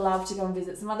would also love to go and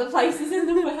visit some other places in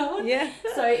the world. Yeah.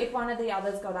 So if one of the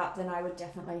others got up, then I would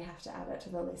definitely have to add it to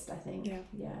the list, I think.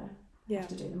 Yeah. Have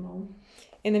to do them all.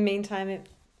 In the meantime, have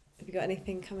you got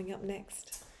anything coming up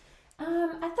next?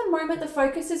 At the moment, the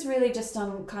focus is really just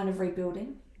on kind of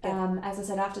rebuilding. Yeah. As I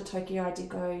said, after Tokyo, I did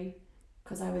go,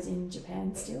 because I was in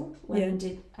Japan still, went and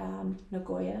did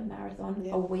Nagoya Marathon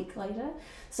a week later.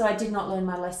 So I did not learn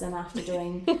my lesson after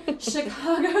doing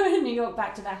Chicago and New York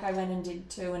back to back. I went and did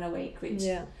 2 in a week, which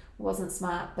wasn't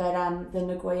smart. But the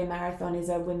Nagoya Marathon is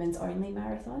a women's only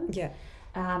marathon. Yeah.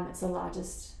 It's the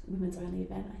largest women's only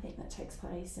event, I think, that takes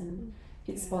place, and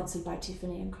it's sponsored by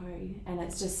Tiffany & Co. And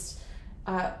it's just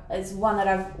it's one that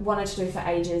I've wanted to do for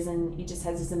ages, and it just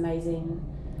has this amazing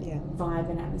vibe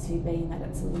and atmosphere, being that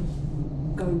it's all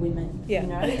go women. You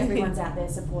know, everyone's out there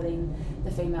supporting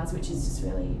the females, which is just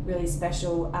really, really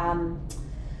special.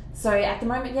 So at the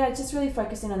moment, just really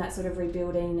focusing on that sort of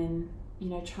rebuilding and, you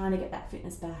know, trying to get that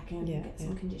fitness back and get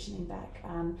some conditioning back.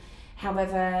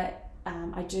 However,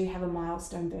 I do have a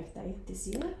milestone birthday this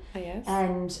year. Oh, yes.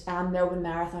 And Melbourne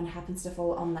Marathon happens to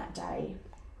fall on that day.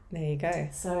 There you go.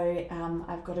 So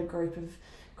I've got a group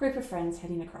of friends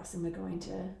heading across, and we're going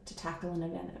to tackle an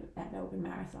event at Melbourne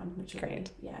Marathon, which will be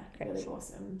really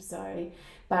awesome. So,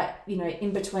 but you know,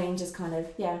 in between, just kind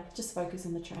of just focus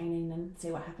on the training and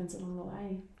see what happens along the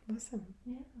way. Awesome.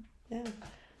 Yeah.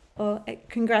 Well,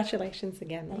 congratulations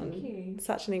again. Thank you.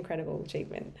 Such an incredible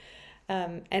achievement.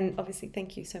 And obviously,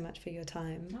 thank you so much for your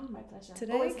time. Oh, my pleasure.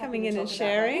 Today, Always coming happy to in and talk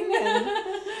sharing. about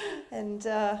And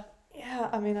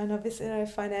I mean, and obviously, you know,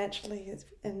 financially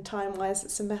and time-wise,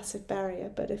 it's a massive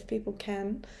barrier. But if people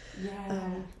can,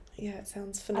 it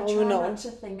sounds phenomenal. I try not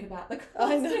to think about the cost.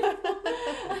 I know.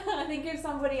 I think if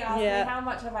somebody asks me how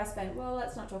much have I spent, well,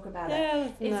 let's not talk about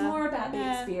it. It's more about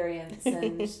the experience,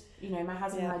 and you know, my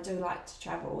husband and I do like to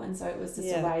travel, and so it was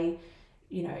just a way,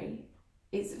 you know.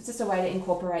 It's just a way to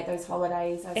incorporate those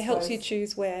holidays. I suppose. Helps you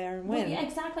choose where and when. Well, yeah,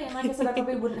 exactly. And like I said, I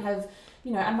probably wouldn't have,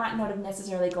 you know, I might not have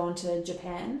necessarily gone to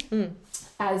Japan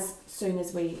as soon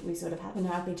as we sort of have. And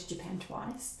now I've been to Japan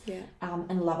twice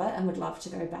and love it and would love to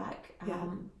go back.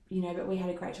 You know, but we had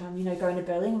a great time, you know, going to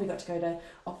Berlin. We got to go to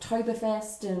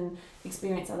Oktoberfest and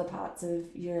experience other parts of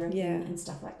Europe and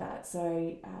stuff like that.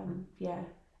 So,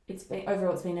 it's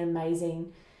been an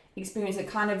amazing experience.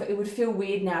 It would feel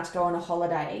weird now to go on a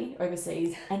holiday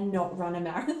overseas and not run a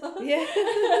marathon.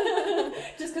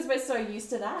 Just because we're so used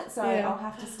to that. So I'll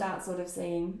have to start sort of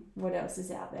seeing what else is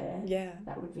out there.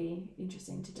 That would be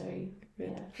interesting to do.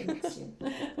 For next year.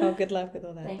 Well, good luck with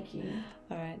all that. Thank you.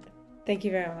 All right. Thank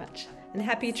you very much. And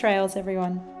happy trails,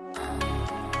 everyone.